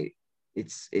grappler fight.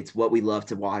 It's what we love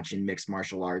to watch in mixed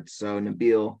martial arts. So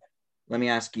Nabil, let me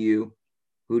ask you,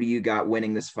 who do you got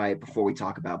winning this fight before we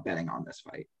talk about betting on this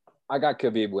fight? I got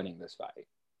Khabib winning this fight.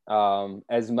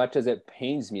 As much as it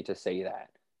pains me to say that,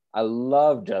 I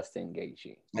love Justin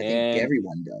Gaethje. I think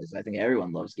everyone does. I think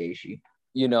everyone loves Gaethje.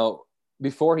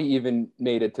 Before he even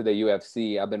made it to the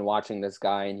UFC, I've been watching this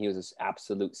guy, and he was this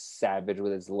absolute savage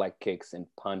with his leg kicks and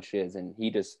punches, and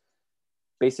he just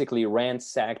basically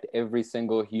ransacked every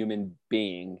single human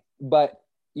being. But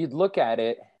you'd look at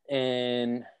it,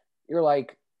 and you're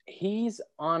like, he's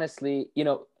honestly,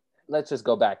 let's just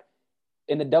go back.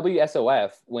 In the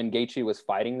WSOF, when Gaethje was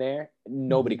fighting there,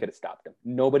 nobody could have stopped him.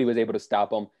 Nobody was able to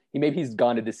stop him. He's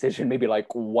gone a decision maybe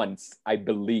like once, I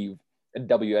believe, at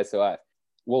WSOF.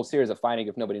 World Series of Fighting,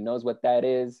 if nobody knows what that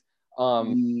is.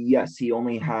 Yes, he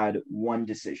only had one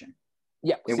decision.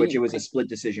 Yeah. In which it was a split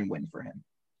decision win for him.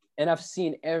 And I've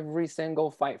seen every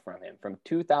single fight from him from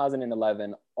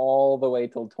 2011 all the way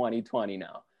till 2020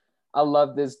 now. I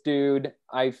love this dude.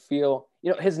 I feel,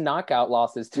 his knockout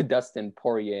losses to Dustin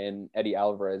Poirier and Eddie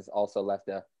Alvarez also left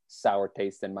a sour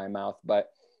taste in my mouth. But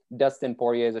Dustin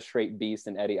Poirier is a straight beast,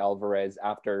 and Eddie Alvarez,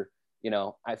 after,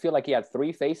 I feel like he had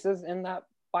 3 faces in that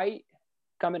fight.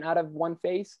 coming out of one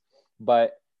face,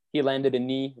 but he landed a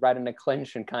knee right in the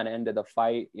clinch and kind of ended the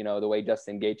fight. You know, the way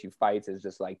Justin Gaethje fights is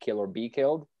just like kill or be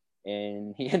killed.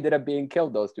 And he ended up being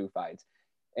killed those 2 fights.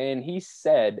 And he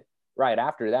said right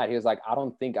after that, he was like, I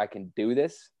don't think I can do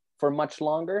this for much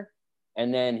longer.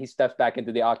 And then he steps back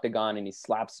into the octagon and he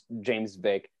slaps James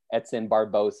Vick, Edson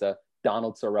Barboza,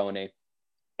 Donald Cerrone,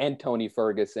 and Tony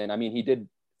Ferguson. I mean, he did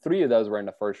 3 of those were in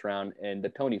the first round, and the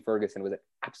Tony Ferguson was an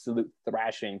absolute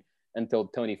thrashing until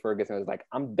Tony Ferguson was like,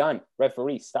 I'm done.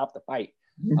 Referee, stop the fight.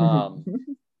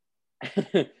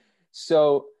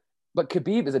 So, but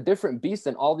Khabib is a different beast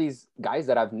than all these guys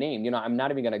that I've named. You know, I'm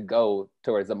not even going to go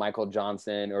towards the Michael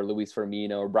Johnson or Luis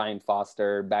Firmino or Brian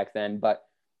Foster back then, but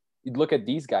you look at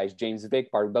these guys, James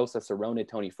Vick, Barboza, Cerrone,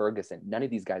 Tony Ferguson. None of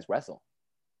these guys wrestle.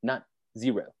 Not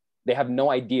zero. They have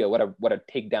no idea what a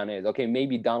takedown is. Okay,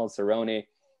 maybe Donald Cerrone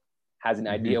has an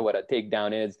idea what a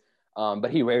takedown is, but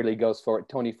he rarely goes for it.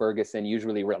 Tony Ferguson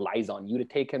usually relies on you to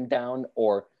take him down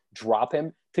or drop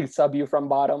him to sub you from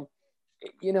bottom.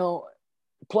 You know,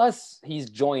 plus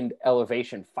he's joined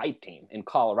Elevation Fight Team in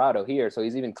Colorado here, so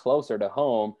he's even closer to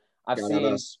home. I've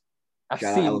seen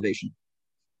Elevation.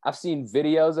 I've seen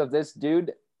videos of this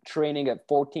dude training at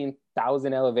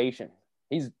 14,000 elevation.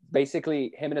 He's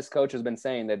basically, him and his coach has been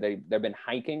saying that they've been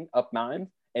hiking up mountains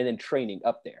and then training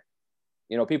up there.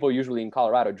 You know, people usually in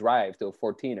Colorado drive to a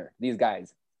 14er. These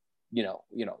guys, you know,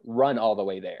 run all the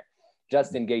way there.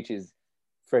 Justin Gaethje's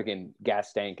freaking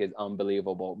gas tank is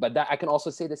unbelievable. But that, I can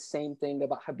also say the same thing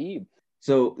about Khabib.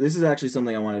 So this is actually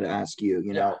something I wanted to ask you.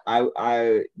 You know,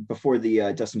 I before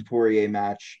the Dustin Poirier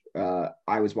match,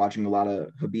 I was watching a lot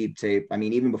of Khabib tape. I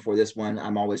mean, even before this one,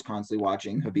 I'm always constantly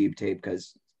watching Khabib tape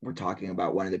because we're talking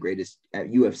about one of the greatest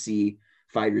UFC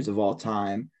fighters of all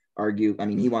time. I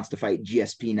mean, he wants to fight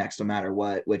GSP next no matter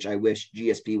what, which I wish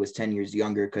GSP was 10 years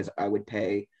younger because I would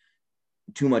pay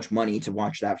too much money to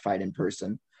watch that fight in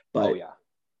person. But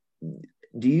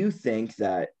do you think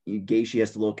that Gaethje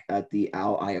has to look at the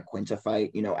Al Iaquinta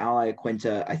fight? You know, Al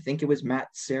Iaquinta, I think it was Matt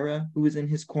Serra who was in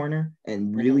his corner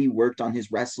and really worked on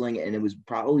his wrestling. And it was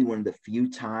probably one of the few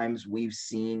times we've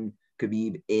seen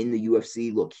Khabib in the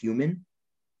UFC look human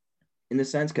in the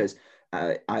sense, because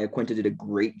Iaquinta did a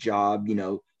great job, you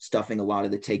know, stuffing a lot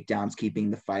of the takedowns, keeping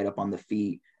the fight up on the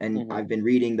feet. And I've been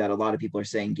reading that a lot of people are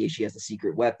saying Gaethje has a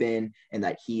secret weapon and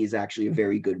that he is actually a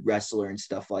very good wrestler and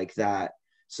stuff like that.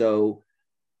 So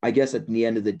I guess at the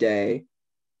end of the day,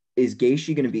 is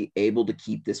Gaethje going to be able to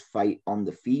keep this fight on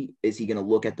the feet? Is he going to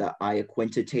look at the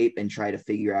Iaquinta tape and try to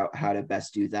figure out how to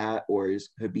best do that? Or is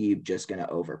Khabib just going to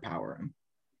overpower him?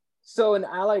 So an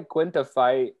Al Iaquinta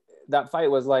fight, that fight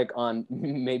was like on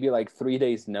maybe like 3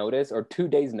 days notice or 2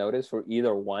 days notice for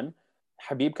either one.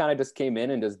 Khabib kind of just came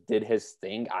in and just did his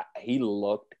thing. He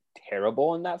looked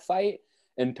terrible in that fight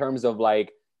in terms of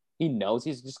like, he knows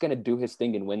he's just going to do his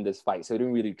thing and win this fight. So he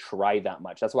didn't really try that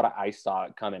much. That's what I saw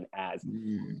it coming as.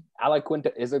 Al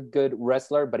Iaquinta is a good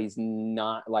wrestler, but he's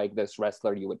not like this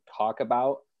wrestler you would talk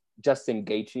about. Justin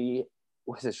Gaethje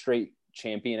was a straight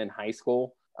champion in high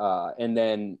school. And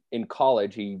then in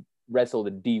college, he wrestled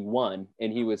a D1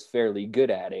 and he was fairly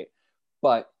good at it.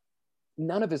 But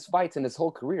none of his fights in his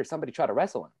whole career, somebody tried to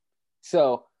wrestle him.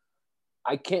 So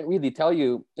I can't really tell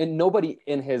you, and nobody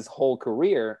in his whole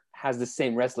career has the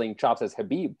same wrestling chops as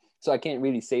Khabib. So I can't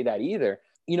really say that either.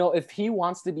 You know, if he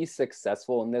wants to be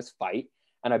successful in this fight,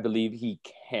 and I believe he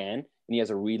can, and he has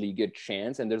a really good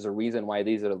chance, and there's a reason why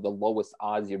these are the lowest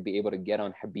odds you'll be able to get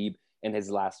on Khabib in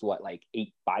his last,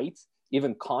 8 fights.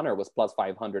 Even Conor was plus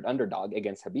 500 underdog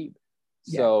against Khabib.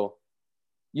 Yeah. So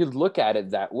you look at it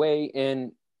that way,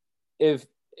 and if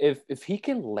he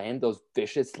can land those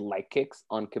vicious leg kicks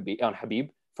on Khabib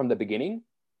from the beginning,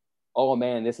 oh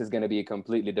man, this is going to be a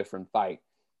completely different fight.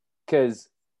 Because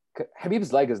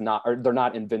Khabib's leg is not, or they're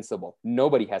not invincible.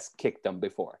 Nobody has kicked them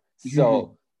before.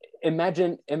 So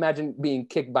imagine being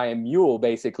kicked by a mule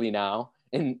basically now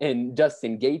in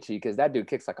Justin Gaethje, because that dude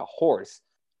kicks like a horse.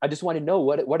 I just want to know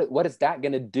what is that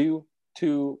going to do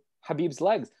to Khabib's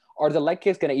legs? Are the leg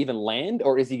kicks going to even land,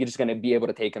 or is he just going to be able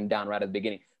to take him down right at the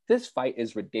beginning? This fight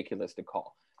is ridiculous to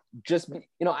call. Just,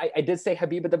 you know, I did say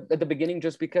Khabib at the beginning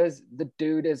just because the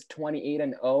dude is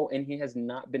 28-0 and he has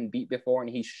not been beat before, and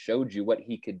he showed you what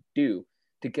he could do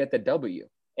to get the W.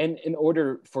 And in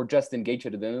order for Justin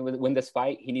Gaethje to win this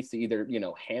fight, he needs to either, you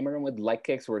know, hammer him with leg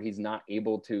kicks where he's not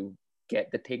able to get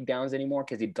the takedowns anymore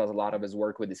because he does a lot of his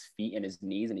work with his feet and his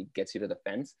knees and he gets you to the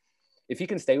fence. If he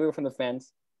can stay away from the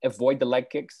fence, avoid the leg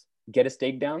kicks, get his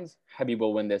takedowns, Khabib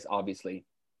will win this obviously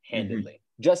handedly.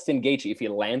 Justin Gaethje, if he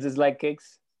lands his leg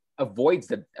kicks, avoids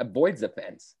the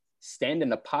fence, stand in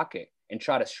the pocket and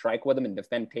try to strike with him and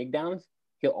defend takedowns,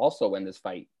 he'll also win this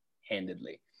fight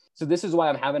handedly. So this is why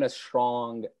I'm having a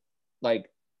strong, like,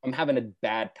 I'm having a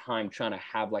bad time trying to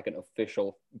have like an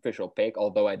official pick,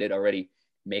 although I did already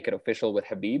make it official with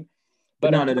Khabib.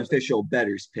 But But not an official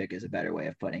better's pick is a better way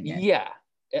of putting it. yeah,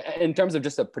 in terms of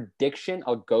just a prediction,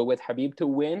 I'll go with Khabib to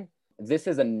win. This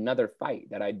is another fight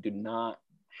that I do not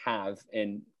have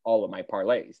in all of my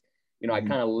parlays. You know, I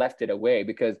kind of left it away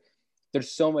because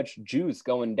there's so much juice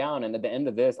going down. And at the end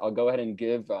of this, I'll go ahead and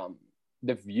give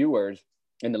the viewers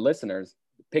and the listeners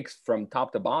picks from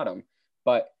top to bottom.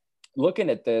 But looking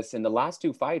at this in the last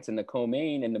two fights in the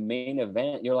co-main and the main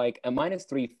event, you're like, at minus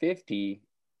 350,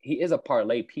 he is a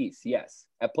parlay piece, yes.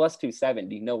 At plus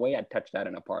 270, no way I'd touch that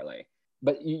in a parlay.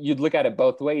 But you'd look at it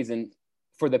both ways. And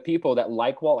for the people that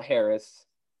like Walt Harris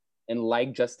and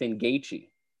like Justin Gaethje,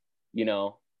 you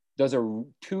know, those are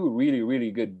two really,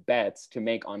 really good bets to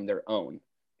make on their own.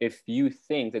 If you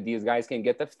think that these guys can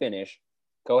get the finish,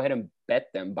 go ahead and bet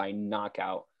them by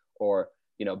knockout, or,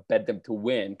 you know, bet them to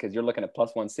win, because you're looking at plus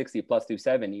 160, plus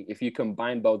 270. If you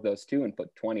combine both those two and put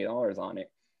 $20 on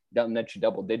it, that'll net you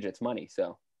double digits money. So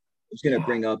I was going to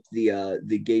bring up the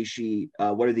Gaethje.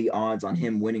 What are the odds on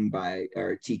him winning by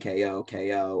or TKO,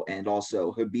 KO, and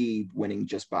also Khabib winning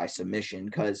just by submission?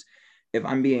 Because if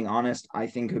I'm being honest, I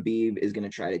think Khabib is going to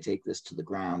try to take this to the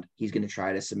ground. He's going to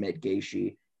try to submit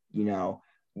Gaethje. You know,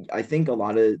 I think a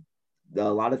lot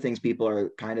of things people are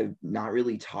kind of not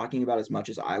really talking about as much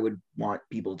as I would want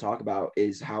people to talk about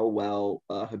is how well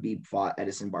Khabib fought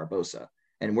Edson Barbosa,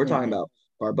 and we're talking about.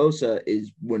 Barbosa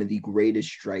is one of the greatest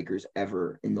strikers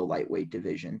ever in the lightweight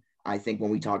division. I think when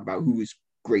we talk about who's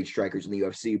great strikers in the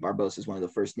UFC, Barbosa is one of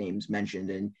the first names mentioned,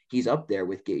 and he's up there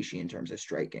with Gaethje in terms of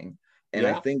striking. And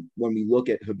I think when we look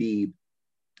at Khabib,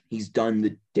 he's done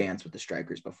the dance with the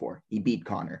strikers before. He beat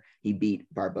Conor, he beat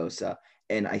Barbosa,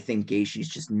 and I think Gaethje's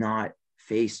just not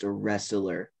faced a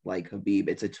wrestler like Khabib.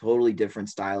 It's a totally different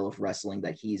style of wrestling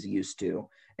that he's used to.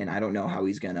 And I don't know how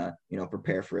he's gonna, you know,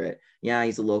 prepare for it. Yeah,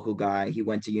 he's a local guy. He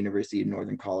went to University of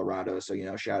Northern Colorado. So, you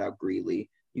know, shout out Greeley.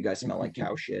 You guys smell like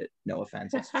cow shit. No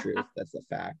offense. It's the truth. That's the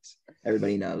fact.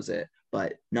 Everybody knows it.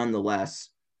 But nonetheless,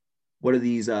 what are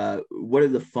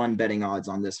the fun betting odds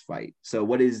on this fight? So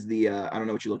what is the, I don't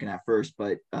know what you're looking at first,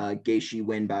 but Gaethje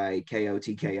win by KO,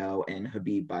 TKO, and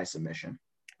Khabib by submission.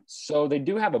 So they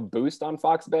do have a boost on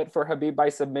Fox Bet for Khabib by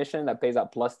submission that pays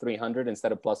out plus 300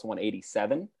 instead of plus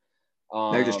 187.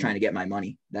 They're just trying to get my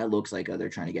money. That looks like they're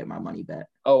trying to get my money bet.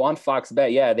 Oh, on Fox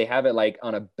Bet, yeah, they have it like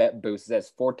on a bet boost. It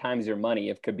says 4 times your money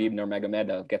if Khabib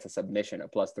Nurmagomedov gets a submission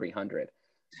at plus 300.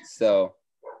 So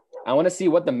I want to see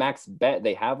what the max bet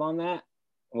they have on that.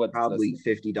 What probably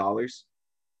 $50.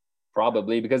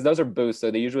 Probably, because those are boosts,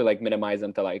 so they usually like minimize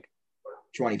them to like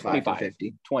 25 to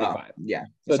 50. 25. Yeah.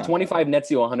 So 25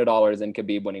 nets you $100 in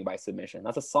Khabib winning by submission.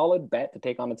 That's a solid bet to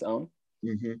take on its own.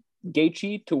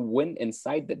 Gaethje to win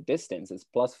inside the distance is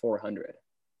plus 400.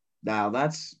 Now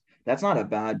that's not a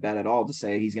bad bet at all to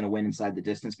say he's going to win inside the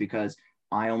distance, because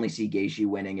I only see Gaethje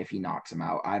winning if he knocks him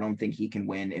out. I don't think he can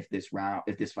win if this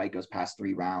fight goes past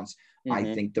 3 rounds.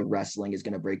 I think the wrestling is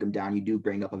going to break him down. You do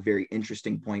bring up a very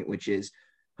interesting point, which is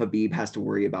Khabib has to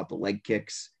worry about the leg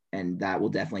kicks, and that will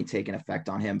definitely take an effect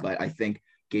on him. But I think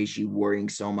Gaethje worrying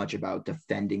so much about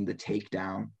defending the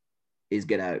takedown is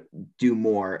going to do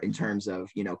more in terms of,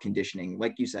 you know, conditioning.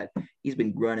 Like you said, he's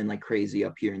been running like crazy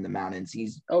up here in the mountains.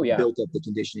 He's built up the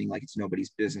conditioning like it's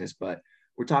nobody's business. But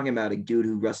we're talking about a dude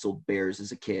who wrestled bears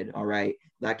as a kid. All right.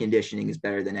 That conditioning is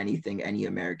better than anything any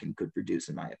American could produce,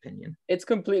 in my opinion. It's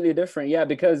completely different. Yeah.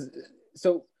 Because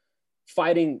so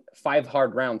fighting 5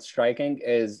 hard rounds striking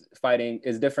is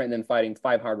different than fighting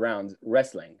 5 hard rounds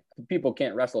wrestling. People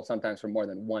can't wrestle sometimes for more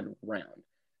than 1 round.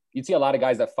 You'd see a lot of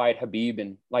guys that fight Khabib,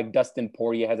 and like Dustin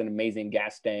Poirier has an amazing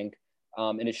gas tank.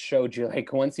 And it showed you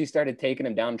like once he started taking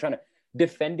him down,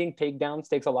 defending takedowns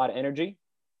takes a lot of energy.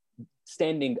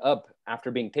 Standing up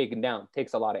after being taken down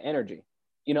takes a lot of energy.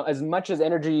 You know, as much as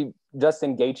energy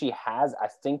Justin Gaethje has, I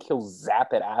think he'll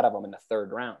zap it out of him in the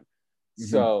 3rd round.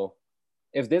 So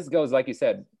if this goes, like you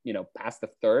said, you know, past the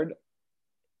 3rd,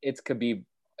 it's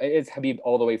Khabib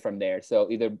all the way from there. So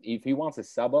either if he wants to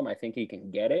sub him, I think he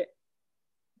can get it.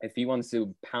 If he wants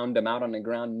to pound him out on the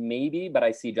ground, maybe, but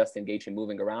I see Justin Gaethje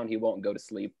moving around. He won't go to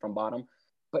sleep from bottom.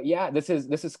 But yeah, this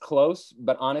is close.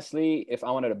 But honestly, if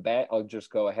I wanted to bet, I'll just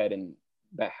go ahead and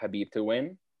bet Khabib to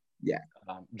win. Yeah.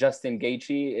 Justin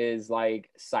Gaethje is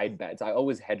like side bets. I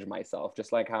always hedge myself,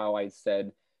 just like how I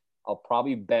said I'll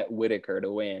probably bet Whitaker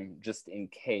to win just in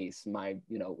case my,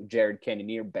 you know, Jared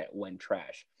Cannonier bet went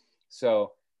trash.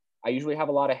 So I usually have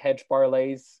a lot of hedge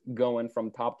parlays going from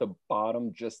top to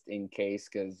bottom just in case,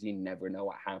 because you never know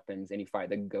what happens. Any fight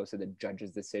that goes to the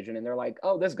judge's decision and they're like,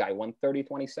 oh, this guy won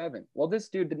 30-27. Well, this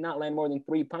dude did not land more than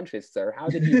 3 punches, sir. How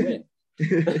did he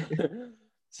win?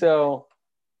 So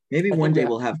maybe one day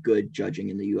we'll have good judging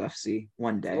in the UFC.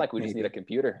 One day. Like we just need a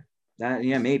computer.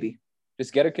 Maybe.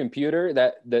 Just get a computer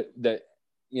that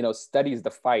studies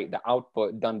the fight, the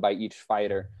output done by each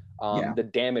fighter, the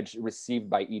damage received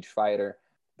by each fighter,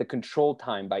 the control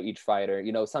time by each fighter.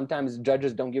 Sometimes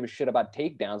judges don't give a shit about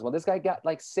takedowns. Well, this guy got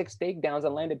like 6 takedowns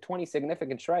and landed 20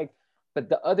 significant strikes, but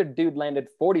the other dude landed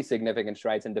 40 significant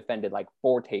strikes and defended like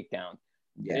 4 takedowns.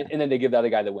 Yeah. And then they give the other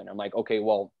guy the win. I'm like, okay,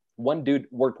 well, one dude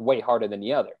worked way harder than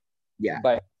the other. Yeah.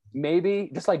 But maybe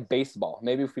just like baseball,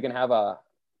 maybe if we can have a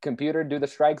computer do the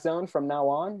strike zone from now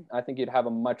on, I think you'd have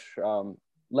a much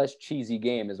less cheesy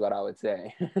game is what I would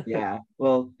say. Yeah.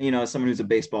 Well, as someone who's a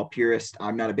baseball purist,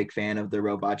 I'm not a big fan of the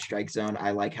robot strike zone.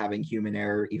 I like having human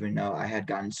error, even though I had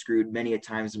gotten screwed many a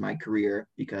times in my career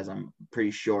because I'm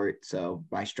pretty short. So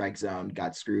my strike zone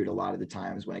got screwed a lot of the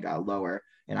times when it got lower,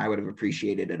 and I would have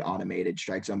appreciated an automated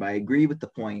strike zone. But I agree with the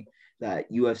point that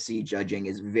UFC judging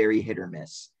is very hit or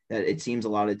miss, that it seems a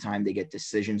lot of the time they get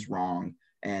decisions wrong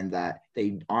and that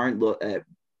they aren't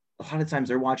a lot of times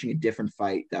they're watching a different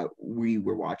fight that we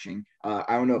were watching. I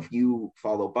don't know if you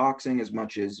follow boxing as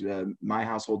much as my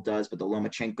household does, but the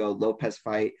Lomachenko-Lopez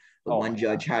fight, one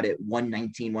judge had it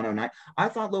 119, 109. I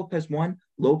thought Lopez won.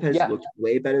 Lopez looked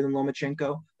way better than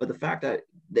Lomachenko, but the fact that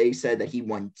they said that he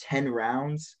won 10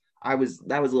 rounds, that was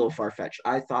a little far-fetched.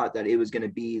 I thought that it was going to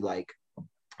be like,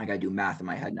 I got to do math in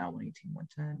my head now, 118,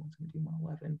 110, 117,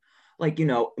 111. Like,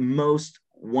 most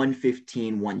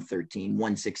 115, 113,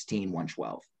 116,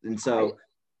 112. And so,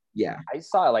 I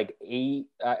saw like 8.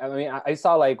 I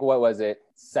saw like, what was it?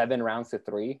 7 rounds to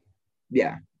 3.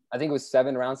 Yeah. I think it was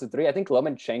 7 rounds to 3. I think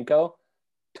Lomachenko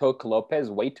took Lopez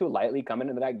way too lightly coming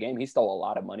into that game. He stole a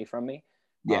lot of money from me.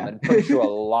 Yeah. And pretty sure a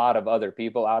lot of other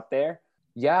people out there.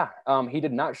 Yeah. He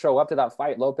did not show up to that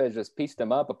fight. Lopez just pieced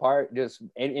him up apart. Just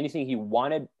anything he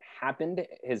wanted happened.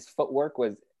 His footwork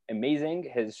was amazing.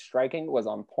 His striking was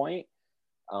on point.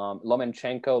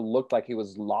 Lomachenko looked like he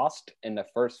was lost in the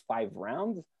first 5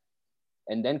 rounds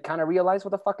and then kind of realized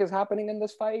what the fuck is happening in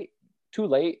this fight. Too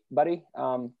late, buddy.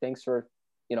 Thanks for,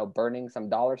 burning some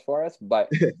dollars for us. But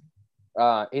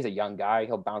he's a young guy.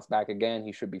 He'll bounce back again.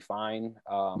 He should be fine.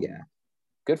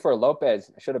 Good for Lopez.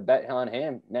 I should have bet on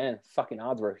him. Man, fucking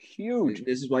odds were huge.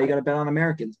 This is why you got to bet on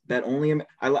Americans. Bet only.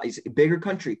 He's a bigger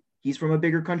country. He's from a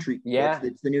bigger country. Yeah.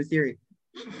 It's the new theory.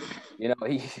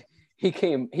 He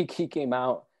came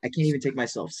out. I can't even take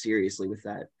myself seriously with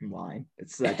that line.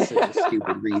 That's such a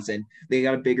stupid reason. They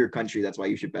got a bigger country. That's why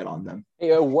you should bet on them.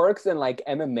 It works in like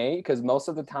MMA because most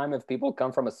of the time, if people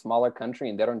come from a smaller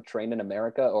country and they don't train in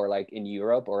America or like in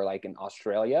Europe or like in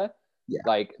Australia,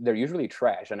 like they're usually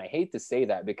trash. And I hate to say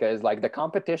that because like the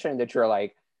competition that you're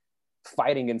like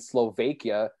fighting in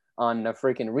Slovakia on a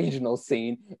freaking regional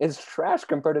scene is trash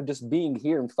compared to just being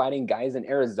here and fighting guys in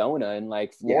Arizona and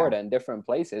like Florida and different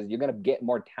places. You're going to get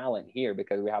more talent here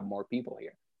because we have more people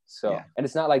here. So, and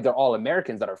it's not like they're all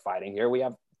Americans that are fighting here. We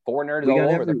have foreigners all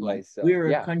over the place. So,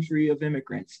 we're a country of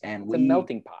immigrants and it's a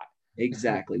melting pot.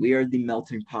 Exactly. We are the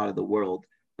melting pot of the world.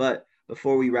 But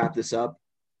before we wrap this up,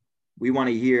 we want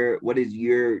to hear, what is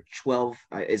your 12,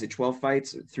 is it 12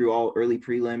 fights through all early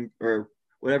prelim or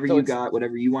whatever you got,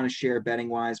 whatever you want to share betting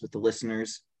wise with the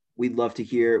listeners? We'd love to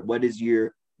hear what is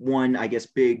your one, I guess,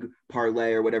 big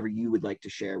parlay or whatever you would like to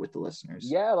share with the listeners.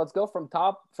 Yeah, let's go from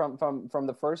top, from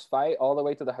the first fight all the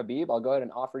way to the Khabib. I'll go ahead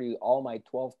and offer you all my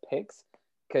 12 picks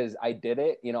because I did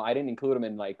it. I didn't include them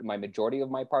in like my majority of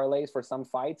my parlays for some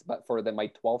fights, but for my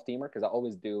 12 teamer, because I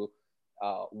always do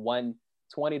one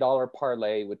 $20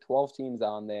 parlay with 12 teams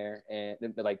on there, and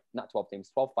like not 12 teams,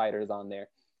 12 fighters on there,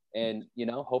 and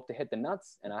hope to hit the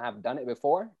nuts. And I have done it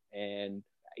before, and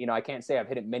I can't say I've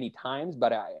hit it many times,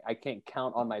 but I can't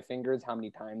count on my fingers how many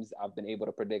times I've been able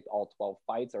to predict all 12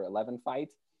 fights or 11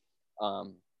 fights,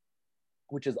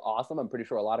 which is awesome. I'm pretty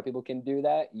sure a lot of people can do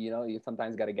that. You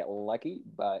sometimes got to get lucky,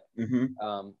 but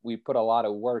we put a lot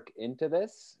of work into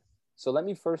this. So let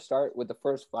me first start with the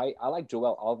first fight. I like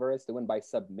Joel Alvarez to win by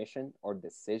submission or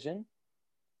decision.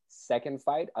 Second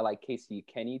fight, I like Casey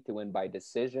Kenny to win by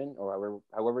decision or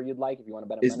however you'd like if you want to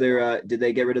bet. Is there did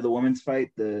they get rid of the women's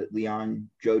fight, the Leon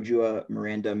Jojua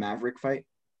Miranda Maverick fight?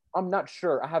 I'm not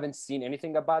sure. I haven't seen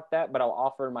anything about that, but I'll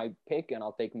offer my pick and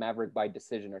I'll take Maverick by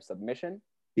decision or submission.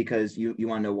 Because you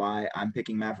want to know why I'm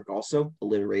picking Maverick also?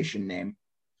 Alliteration name.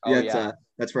 Oh,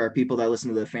 that's for our people that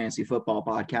listen to the Fantasy Football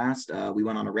Podcast. We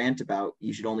went on a rant about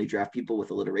you should only draft people with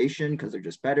alliteration because they're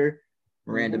just better.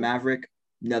 Miranda Maverick,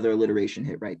 Another alliteration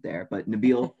hit right there. But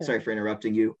Nabil, sorry for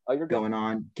interrupting you. Oh, you're good. Going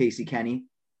on, Casey Kenny.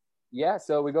 Yeah,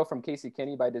 so we go from Casey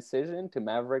Kenny by decision to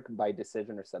Maverick by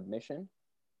decision or submission.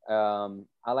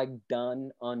 I like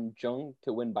Dan Un Jung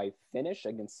to win by finish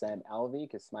against Sam Alvey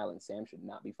because Smile and Sam should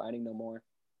not be fighting no more.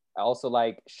 I also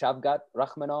like Shavkat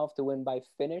Rakhmonov to win by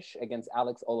finish against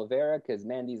Alex Oliveira because,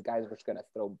 man, these guys are just going to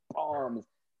throw bombs.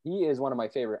 He is one of my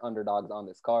favorite underdogs on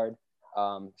this card.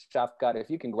 Shavkat, if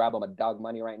you can grab him a dog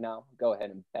money right now, go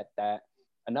ahead and bet that.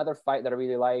 Another fight that I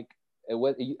really like,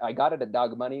 I got it at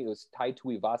dog money. It was Tai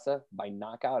Tuivasa by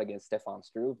knockout against Stefan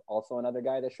Struve, also another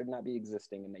guy that should not be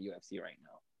existing in the UFC right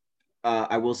now.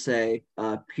 I will say,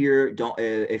 Pierre, don't.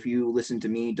 If you listen to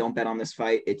me, don't bet on this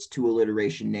fight. It's 2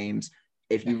 alliteration names.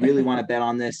 If you really want to bet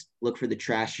on this, look for the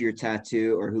trashier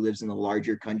tattoo or who lives in the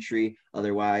larger country.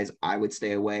 Otherwise, I would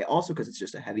stay away. Also, because it's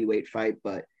just a heavyweight fight.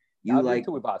 But you like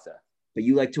Tuivasa. But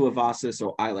you like Tuivasa,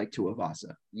 so I like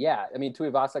Tuivasa. Yeah, I mean,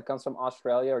 Tuivasa comes from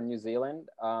Australia or New Zealand.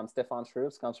 Stefan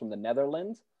Struve comes from the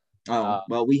Netherlands. Oh,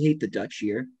 well, we hate the Dutch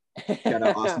here. Shout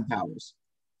out Austin Powers.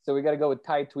 So we got to go with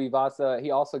Tai Tuivasa. He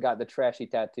also got the trashy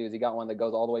tattoos. He got one that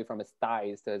goes all the way from his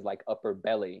thighs to his like upper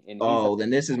belly. And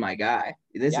then this is my guy.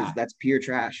 That's pure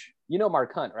trash. You know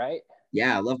Mark Hunt, right?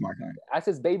 Yeah, I love Mark Hunt. That's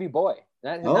his baby boy.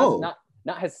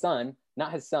 Not his son,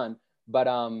 but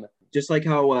just like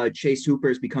how Chase Hooper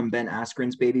has become Ben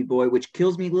Askren's baby boy, which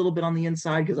kills me a little bit on the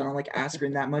inside because I don't like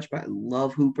Askren that much, but I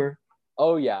love Hooper.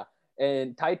 Oh yeah,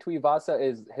 and Tai Tuivasa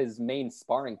is his main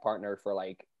sparring partner for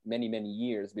like many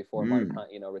years before Mark Hunt,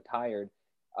 retired.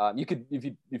 You could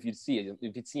if you'd see him,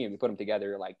 you put them together,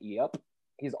 you're like, yep.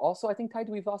 He's also, I think Tai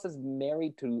Tuivasa is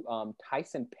married to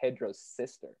Tyson Pedro's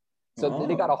sister, so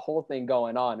they got a whole thing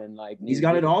going on, and like he's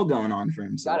got it all going on for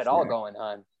himself. Got it all going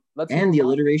on. And the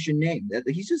alliteration name.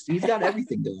 He's got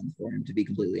everything going for him, to be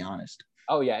completely honest.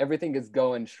 Oh yeah, everything is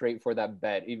going straight for that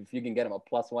bet. If you can get him a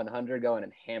plus 100, go in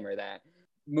and hammer that.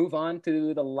 Move on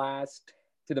to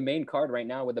the main card right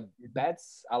now with the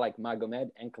bets. I like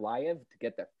Magomed Ankalaev to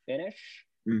get the finish.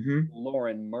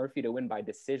 Lauren Murphy to win by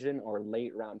decision or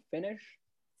late round finish.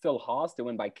 Phil Haas to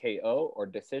win by KO or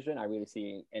decision. I really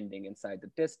see ending inside the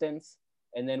distance.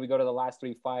 And then we go to the last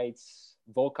 3 fights.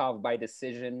 Volkov by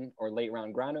decision or late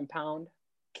round ground and pound.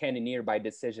 Cannonier by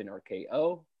decision or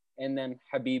KO. And then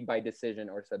Khabib by decision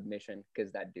or submission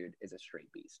because that dude is a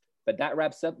straight beast. But that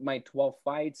wraps up my 12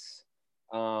 fights.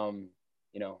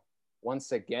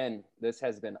 Once again, this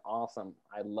has been awesome.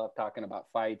 I love talking about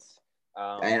fights.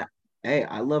 Hey,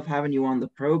 I love having you on the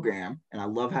program, and I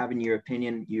love having your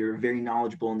opinion. You're very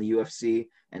knowledgeable in the UFC,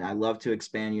 and I love to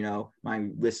expand, my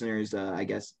listeners,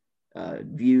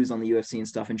 views on the UFC and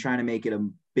stuff, and trying to make it a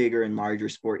bigger and larger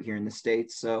sport here in the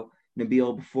States. So,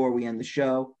 Nabil, before we end the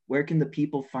show, where can the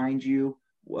people find you?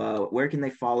 Where can they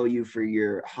follow you for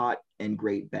your hot and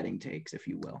great betting takes, if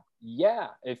you will? Yeah,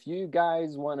 if you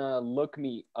guys want to look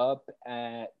me up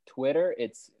at Twitter,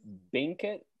 it's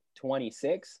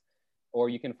Binkit26, or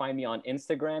you can find me on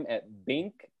Instagram at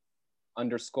Bink_it.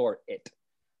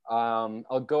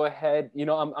 I'll go ahead.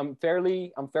 I'm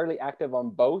fairly active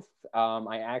on both.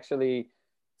 I actually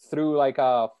threw like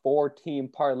a 4-team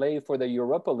parlay for the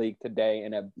Europa League today,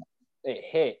 and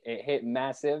it hit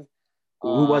massive.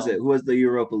 Who was it? Who was the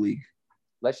Europa League?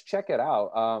 Let's check it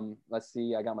out. Let's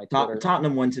see. I got my Twitter.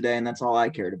 Tottenham won today, and that's all I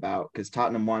cared about because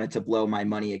Tottenham wanted to blow my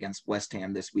money against West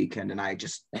Ham this weekend, and I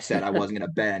just said I wasn't going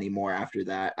to bet anymore after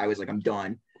that. I was like, I'm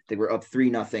done. They were up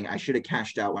 3-0. I should have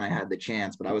cashed out when I had the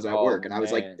chance, but I was at work, and I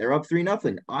was like, they're up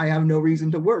 3-0. I have no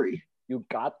reason to worry. You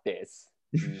got this.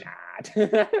 Not.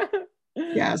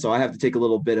 Yeah, so I have to take a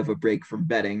little bit of a break from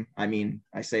betting. I mean,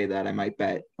 I say that I might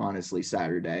bet, honestly,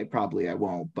 Saturday. Probably I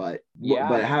won't, but yeah.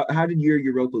 But how did your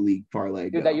Europa League parlay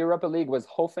go? Dude, that Europa League was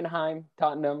Hoffenheim,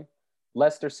 Tottenham,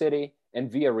 Leicester City,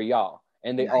 and Villarreal,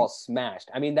 and they all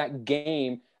smashed. I mean, that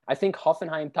game, I think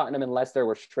Hoffenheim, Tottenham, and Leicester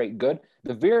were straight good.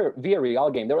 The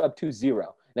Villarreal game, they were up 2-0.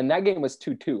 Then that game was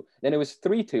 2-2. Then it was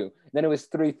 3-2. Then it was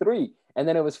 3-3. And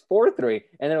then it was 4-3.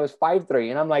 And then it was 5-3.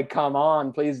 And I'm like, come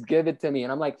on, please give it to me.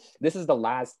 And I'm like, this is the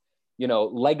last,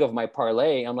 leg of my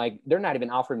parlay. I'm like, they're not even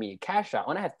offering me a cash out.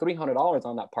 And I had $300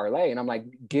 on that parlay. And I'm like,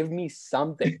 give me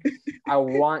something. I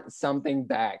want something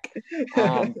back.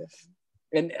 And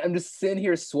I'm just sitting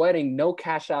here sweating, no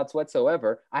cash outs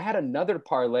whatsoever. I had another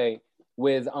parlay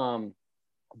with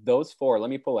those 4. Let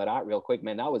me pull it out real quick,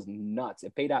 man. That was nuts.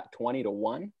 It paid out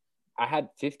 20-1. I had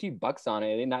 $50 on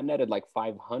it, and that netted like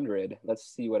 500. Let's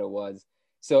see what it was.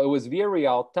 So it was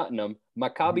Villarreal, Tottenham,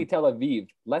 Maccabi Tel Aviv,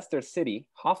 Leicester City,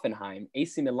 Hoffenheim,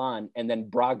 AC Milan, and then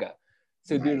Braga.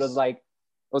 So nice. Dude, it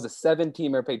was a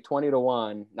 7-teamer, paid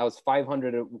 20-1. That was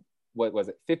 500. What was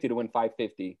it? 50 to win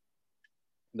 550.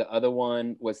 The other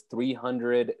one was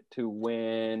 300 to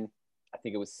win. I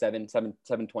think it was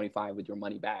 725 with your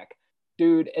money back.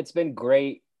 Dude, it's been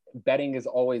great. Betting is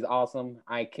always awesome.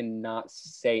 I cannot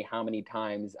say how many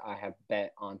times I have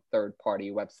bet on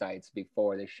third-party websites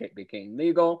before this shit became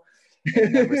legal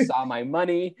and never saw my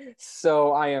money.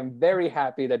 So I am very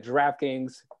happy that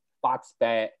DraftKings, Fox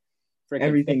Bet, freaking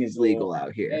Everything is FanDuel, legal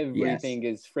out here. everything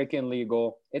is freaking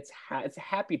legal. It's a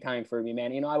happy time for me,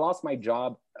 man. You know, I lost my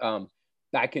job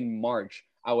back in March.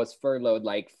 I was furloughed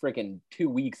like freaking 2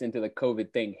 weeks into the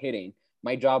COVID thing hitting.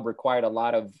 My job required a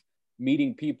lot of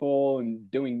meeting people and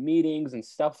doing meetings and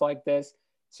stuff like this.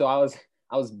 So I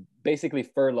was basically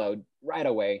furloughed right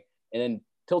away. And then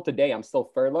till today, I'm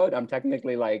still furloughed. I'm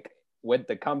technically like with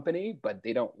the company, but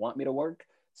they don't want me to work.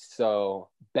 So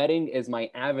betting is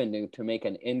my avenue to make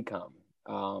an income.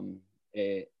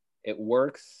 It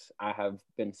works. I have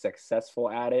been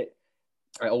successful at it.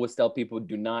 I always tell people,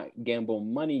 do not gamble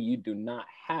money you do not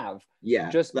have. Yeah.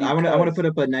 Just because. I want to put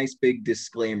up a nice big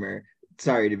disclaimer.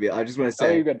 Sorry to be, I just want to Oh,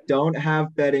 you're say, good. don't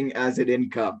have betting as an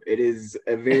income. It is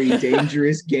a very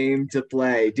dangerous game to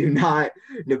play. Do not,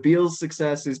 Nabil's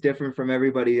success is different from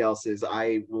everybody else's.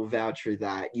 I will vouch for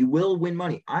that. You will win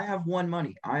money. I have won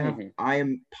money. I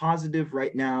am positive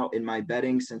right now in my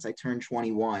betting since I turned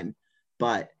 21,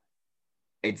 but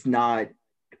it's not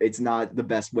the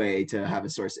best way to have a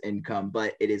source of income,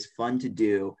 but it is fun to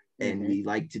do and we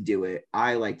like to do it.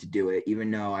 I like to do it,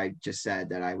 even though I just said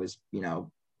that I was,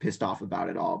 pissed off about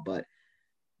it all. But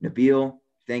Nabil,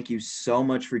 thank you so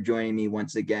much for joining me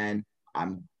once again. I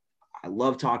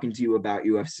love talking to you about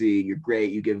UFC. You're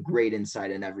great. You give great insight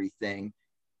and everything.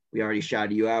 We already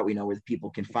shouted you out. We know where the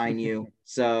people can find you.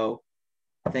 So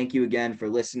thank you again for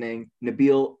listening.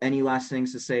 Nabil, any last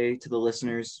things to say to the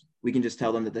listeners? We can just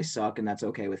tell them that they suck, and that's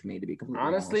okay with me, to be completely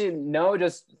Honestly, honest. no,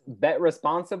 just bet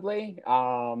responsibly.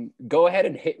 Go ahead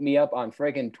and hit me up on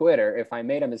friggin' Twitter if I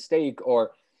made a mistake,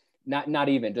 or not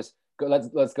even. Just go,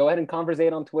 let's go ahead and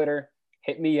conversate on Twitter.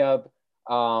 Hit me up.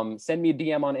 Send me a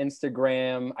DM on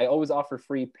Instagram. I always offer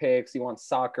free picks. You want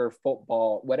soccer,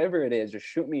 football, whatever it is, just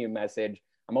shoot me a message.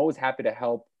 I'm always happy to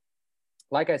help.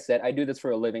 Like I said, I do this for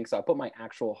a living, so I put my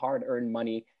actual hard-earned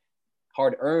money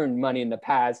in the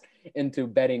past into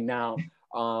betting now.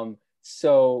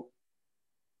 So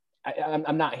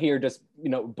I'm not here just,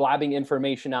 blabbing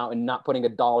information out and not putting a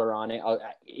dollar on it.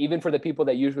 Even for the people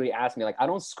that usually ask me, like, I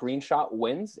don't screenshot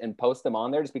wins and post them on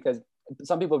there just because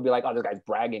some people would be like, oh, this guy's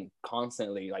bragging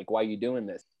constantly. Like, why are you doing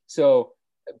this? So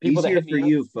people He's that here hit for me up,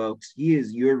 you, folks. He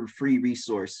is your free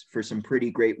resource for some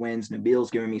pretty great wins. Nabil's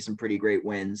giving me some pretty great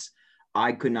wins.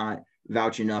 I could not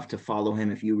vouch enough to follow him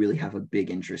if you really have a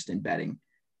big interest in betting.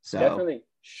 So definitely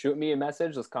shoot me a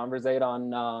message. Let's conversate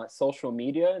on social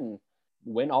media and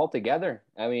win all together.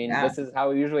 I mean, yeah, this is how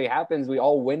it usually happens. We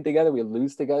all win together. We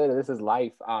lose together. This is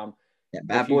life.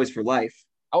 bad boys for life.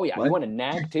 Oh yeah, if What? you want to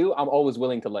nag too, I'm always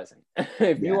willing to listen.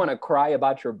 If you Yeah. want to cry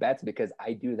about your bets, because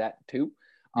I do that too,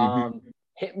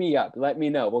 hit me up. Let me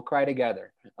know. We'll cry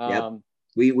together. Yep.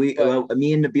 Well,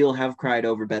 me and Nabil have cried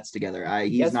over bets together.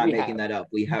 He's yes, not we making have. that up.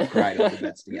 We have cried over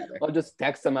bets together. I'll just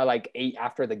text him at like 8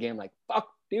 after the game, like, fuck,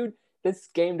 dude, this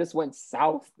game just went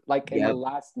south like in the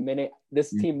last minute. This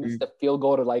team missed a field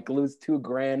goal to like lose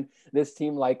 $2,000. This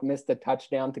team like missed a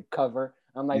touchdown to cover.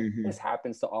 I'm like, this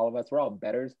happens to all of us. We're all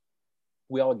bettors.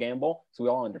 We all gamble, so we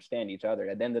all understand each other.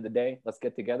 At the end of the day, let's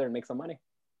get together and make some money.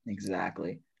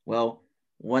 Exactly. Well,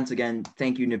 once again,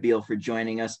 thank you, Nabil, for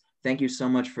joining us. Thank you so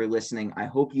much for listening. I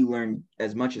hope you learned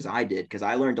as much as I did, because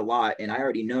I learned a lot, and I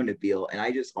already know Nabil, and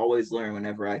I just always learn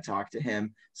whenever I talk to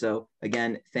him. So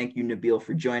again, thank you, Nabil,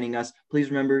 for joining us. Please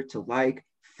remember to like,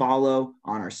 follow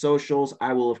on our socials.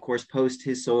 I will, of course, post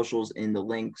his socials in the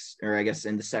links, or I guess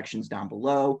in the sections down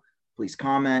below. Please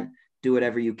comment, do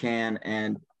whatever you can.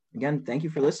 And again, thank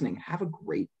you for listening. Have a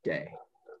great day.